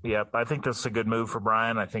 Yep. I think that's a good move for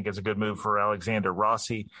Brian. I think it's a good move for Alexander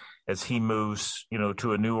Rossi as he moves,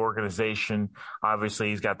 to a new organization.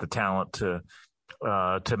 Obviously, he's got the talent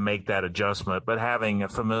to make that adjustment. But having a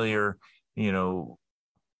familiar,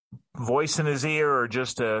 voice in his ear, or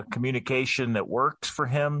just a communication that works for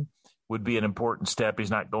him, would be an important step.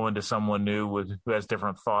 He's not going to someone new who has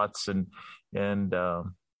different thoughts, and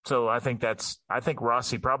so I think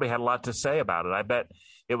Rossi probably had a lot to say about it. I bet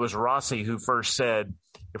it was Rossi who first said,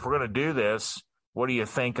 if we're going to do this, what do you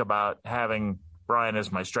think about having Brian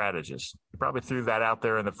as my strategist? He probably threw that out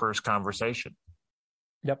there in the first conversation.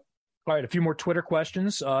 Yep. All right, a few more Twitter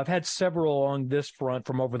questions. I've had several on this front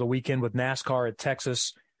from over the weekend with NASCAR at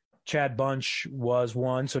Texas. Chad Bunch was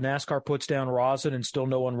one. So NASCAR puts down Rosin and still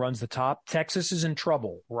no one runs the top. Texas is in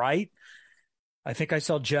trouble, right? I think I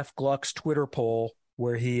saw Jeff Gluck's Twitter poll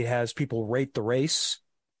where he has people rate the race.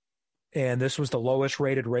 And this was the lowest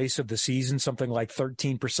rated race of the season. Something like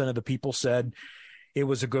 13% of the people said it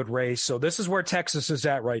was a good race. So this is where Texas is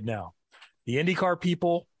at right now. The IndyCar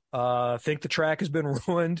people think the track has been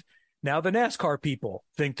ruined. Now the NASCAR people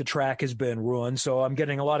think the track has been ruined. So I'm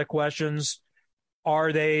getting a lot of questions.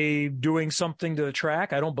 Are they doing something to the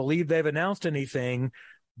track? I don't believe they've announced anything,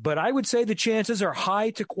 but I would say the chances are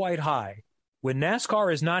high to quite high. When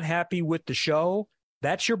NASCAR is not happy with the show,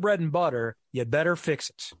 that's your bread and butter. You better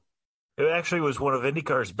fix it. It actually was one of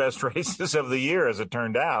IndyCar's best races of the year, as it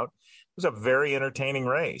turned out. It was a very entertaining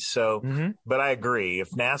race. So, But I agree.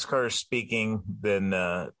 If NASCAR is speaking, then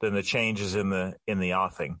the change is in the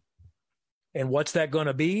offing. And what's that going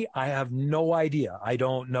to be? I have no idea. I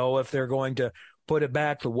don't know if they're going to put it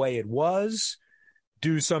back the way it was,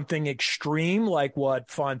 do something extreme like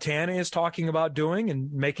what Fontana is talking about doing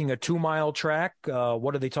and making a 2-mile track.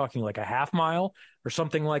 What are they talking, like a half mile or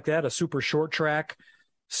something like that, a super short track?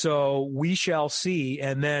 So we shall see.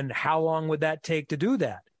 And then how long would that take to do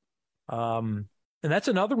that? And that's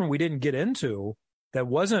another one we didn't get into that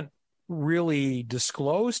wasn't really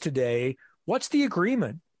disclosed today. What's the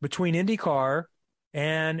agreement between IndyCar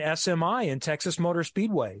and SMI and Texas Motor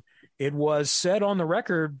Speedway? It was said on the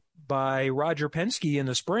record by Roger Penske in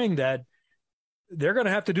the spring that they're going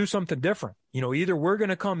to have to do something different. Either we're going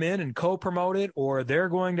to come in and co-promote it, or they're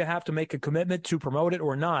going to have to make a commitment to promote it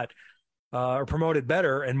or not, or promote it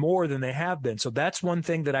better and more than they have been. So that's one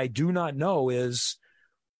thing that I do not know is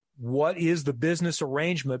what is the business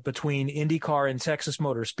arrangement between IndyCar and Texas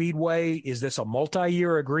Motor Speedway? Is this a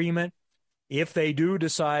multi-year agreement? If they do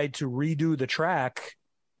decide to redo the track,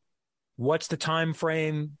 what's the time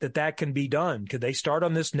frame that can be done? Could they start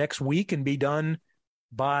on this next week and be done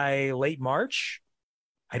by late March?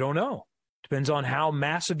 I don't know. Depends on how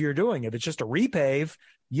massive you're doing. If it's just a repave,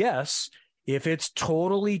 yes. If it's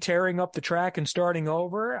totally tearing up the track and starting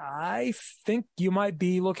over, I think you might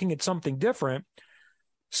be looking at something different.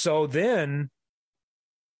 So then,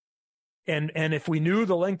 and if we knew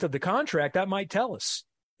the length of the contract, that might tell us.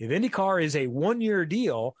 If IndyCar is a 1-year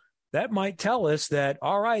deal, that might tell us that,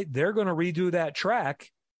 all right, they're going to redo that track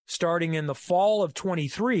starting in the fall of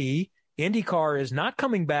 23. IndyCar is not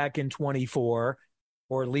coming back in 24,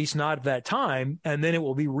 or at least not at that time, and then it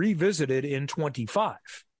will be revisited in 25.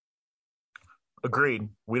 Agreed.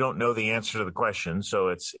 We don't know the answer to the question, so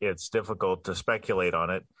it's difficult to speculate on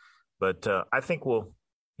it. But I think we'll,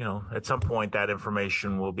 at some point that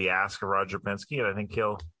information will be asked of Roger Penske, and I think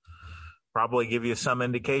he'll probably give you some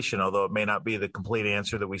indication, although it may not be the complete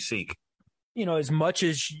answer that we seek. As much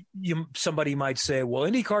as somebody might say, well,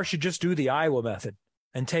 IndyCar should just do the Iowa method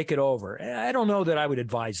and take it over. I don't know that I would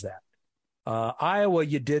advise that. Iowa,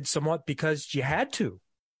 you did somewhat because you had to.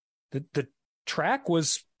 The track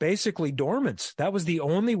was basically dormant. That was the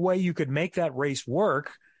only way you could make that race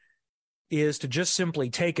work, is to just simply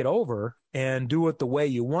take it over and do it the way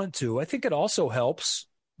you want to. I think it also helps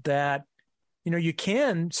that you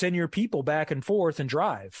can send your people back and forth and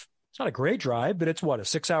drive. It's not a great drive, but it's a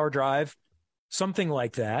 6-hour drive something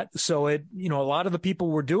like that. So a lot of the people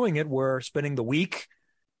were doing it were spending the week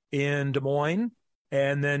in Des Moines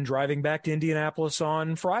and then driving back to Indianapolis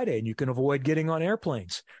on Friday, and you can avoid getting on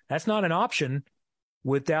airplanes. That's not an option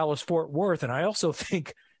with Dallas-Fort Worth. And I also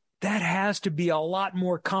think that has to be a lot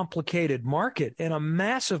more complicated market and a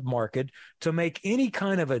massive market to make any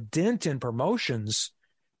kind of a dent in promotions.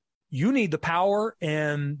 You need the power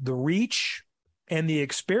and the reach and the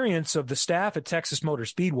experience of the staff at Texas Motor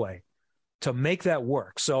Speedway to make that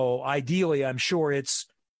work. So ideally, I'm sure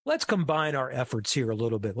let's combine our efforts here a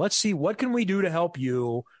little bit. Let's see, what can we do to help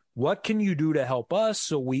you? What can you do to help us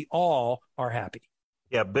so we all are happy?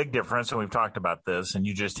 Yeah, big difference. And we've talked about this, and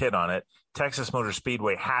you just hit on it. Texas Motor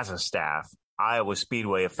Speedway has a staff. Iowa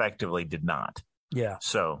Speedway effectively did not. Yeah.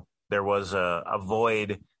 So there was a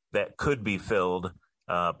void that could be filled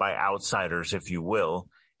by outsiders, if you will.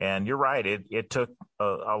 And you're right. It took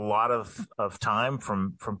a lot of time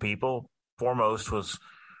from people. Foremost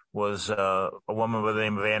was a woman by the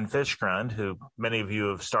name of Ann Fishgrund, who many of you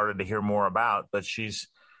have started to hear more about, but she's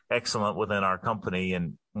excellent within our company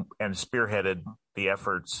and spearheaded the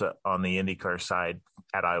efforts on the IndyCar side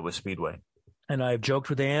at Iowa Speedway. And I've joked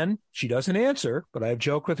with Ann. She doesn't answer, but I've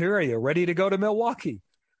joked with her, are you ready to go to Milwaukee?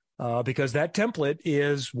 Because that template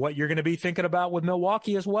is what you're going to be thinking about with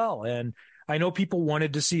Milwaukee as well. And I know people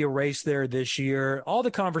wanted to see a race there this year. All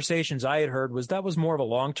the conversations I had heard was that was more of a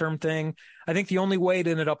long-term thing. I think the only way it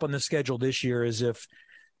ended up on the schedule this year is if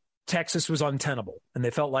Texas was untenable and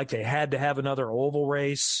they felt like they had to have another oval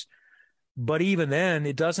race. But even then,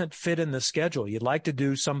 it doesn't fit in the schedule. You'd like to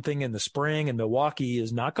do something in the spring, and Milwaukee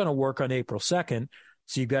is not going to work on April 2nd.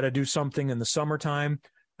 So you've got to do something in the summertime.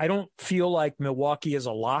 I don't feel like Milwaukee is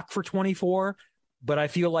a lock for 24, but I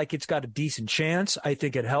feel like it's got a decent chance. I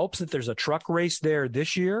think it helps that there's a truck race there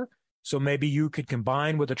this year. So maybe you could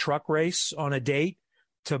combine with a truck race on a date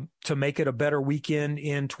to make it a better weekend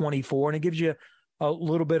in 24. And it gives you a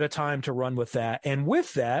little bit of time to run with that. And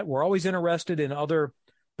with that, we're always interested in other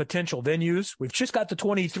potential venues. We've just got the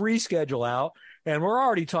 23 schedule out, and we're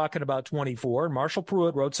already talking about 24. And Marshall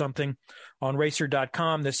Pruitt wrote something on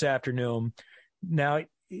racer.com this afternoon. Now,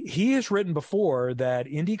 he has written before that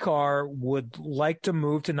IndyCar would like to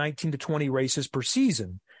move to 19 to 20 races per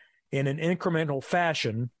season in an incremental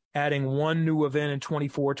fashion, adding one new event in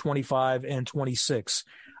 24, 25, and 26.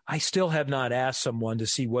 I still have not asked someone to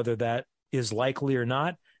see whether that is likely or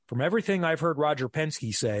not. From everything I've heard Roger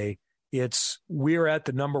Penske say, we're at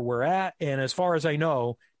the number we're at. And as far as I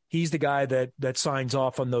know, he's the guy that signs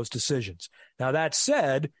off on those decisions. Now, that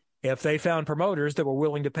said, if they found promoters that were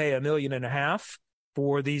willing to pay $1.5 million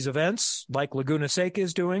for these events, like Laguna Seca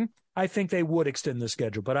is doing, I think they would extend the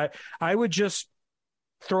schedule. But I would just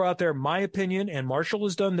throw out there my opinion, and Marshall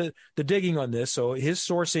has done the digging on this, so his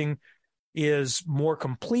sourcing is more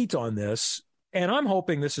complete on this. And I'm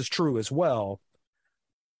hoping this is true as well,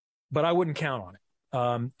 but I wouldn't count on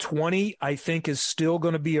it. 20, I think, is still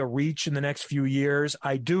going to be a reach in the next few years.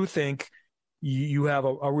 I do think you have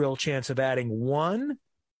a real chance of adding one.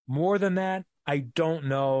 More than that, I don't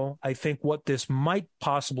know. I think what this might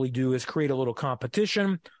possibly do is create a little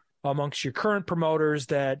competition amongst your current promoters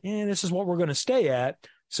that, this is what we're going to stay at.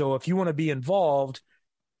 So if you want to be involved,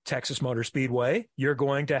 Texas Motor Speedway, you're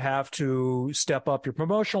going to have to step up your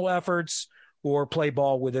promotional efforts or play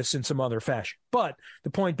ball with us in some other fashion. But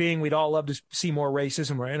the point being, we'd all love to see more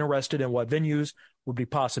races, and we're interested in what venues would be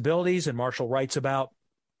possibilities. And Marshall writes about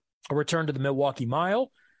a return to the Milwaukee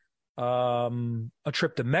Mile, a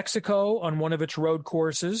trip to Mexico on one of its road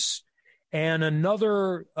courses, and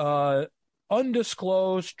another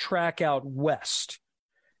undisclosed track out west.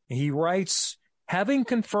 He writes, having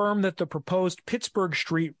confirmed that the proposed Pittsburgh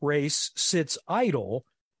Street race sits idle,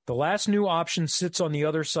 the last new option sits on the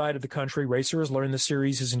other side of the country. Racer has learned the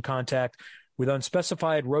series is in contact with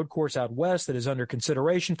unspecified road course out west that is under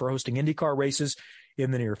consideration for hosting IndyCar races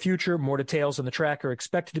in the near future. More details on the track are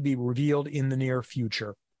expected to be revealed in the near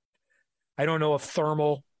future. I don't know if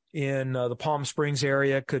Thermal in the Palm Springs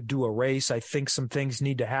area could do a race. I think some things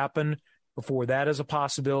need to happen before that is a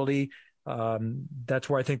possibility. That's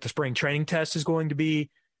where I think the spring training test is going to be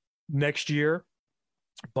next year.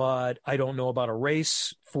 But I don't know about a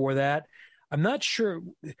race for that. I'm not sure.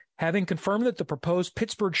 Having confirmed that the proposed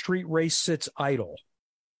Pittsburgh Street race sits idle,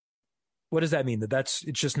 what does that mean? It's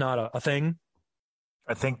just not a thing?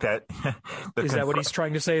 I think that is that what he's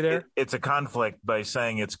trying to say there? It's a conflict by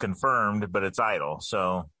saying it's confirmed, but it's idle.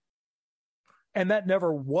 So, and that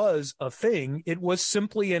never was a thing. It was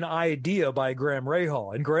simply an idea by Graham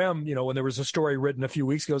Rahal. And Graham, when there was a story written a few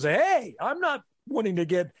weeks ago, say, "Hey, I'm not wanting to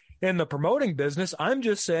get in the promoting business. I'm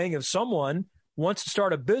just saying if someone wants to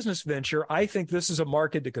start a business venture, I think this is a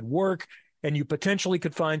market that could work." and you potentially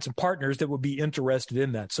could find some partners that would be interested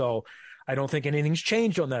in that. So I don't think anything's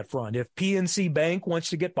changed on that front. If PNC Bank wants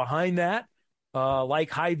to get behind that,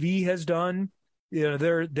 like Hy-Vee has done,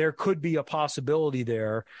 there could be a possibility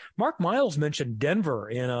there. Mark Miles mentioned Denver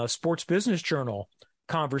in a Sports Business Journal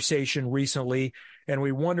conversation recently, and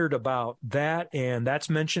we wondered about that. And that's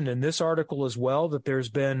mentioned in this article as well, that there's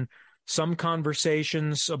been some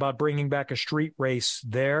conversations about bringing back a street race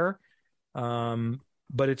there,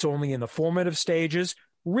 but it's only in the formative stages.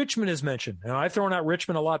 Richmond is mentioned, and I've thrown out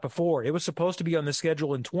Richmond a lot before. It was supposed to be on the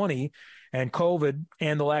schedule in 20, and COVID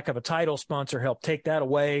and the lack of a title sponsor helped take that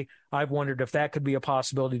away. I've wondered if that could be a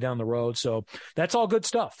possibility down the road. So that's all good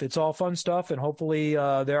stuff. It's all fun stuff, and hopefully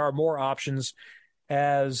there are more options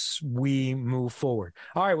as we move forward.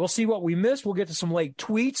 All right, we'll see what we missed. We'll get to some late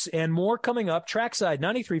tweets and more coming up. Trackside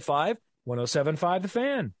 93.5, 107.5 The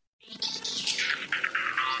Fan.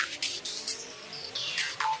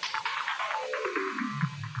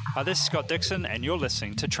 Hi, this is Scott Dixon, and you're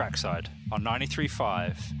listening to Trackside on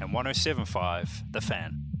 93.5 and 107.5 The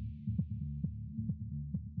Fan.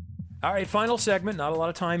 All right, final segment. Not a lot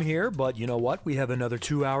of time here, but you know what? We have another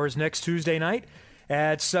 2 hours next Tuesday night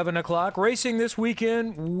at 7 o'clock. Racing this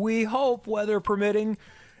weekend, we hope, weather permitting,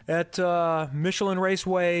 at Michelin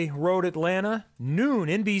Raceway Road, Atlanta. Noon,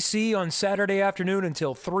 NBC on Saturday afternoon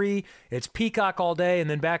until 3. It's Peacock all day, and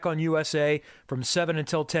then back on USA from 7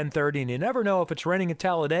 until 10:30. And you never know if it's raining at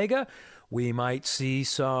Talladega. We might see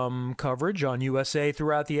some coverage on USA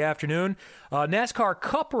throughout the afternoon. NASCAR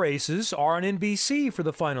Cup races are on NBC for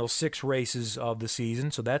the final 6 races of the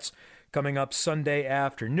season, so that's coming up Sunday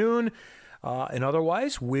afternoon. And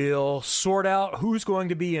otherwise, we'll sort out who's going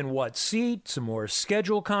to be in what seat, some more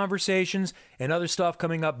schedule conversations, and other stuff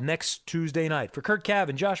coming up next Tuesday night. For Curt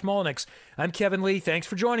Cavan, Josh Molnix, I'm Kevin Lee. Thanks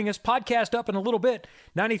for joining us. Podcast up in a little bit.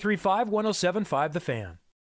 93.5, 107.5 The Fan.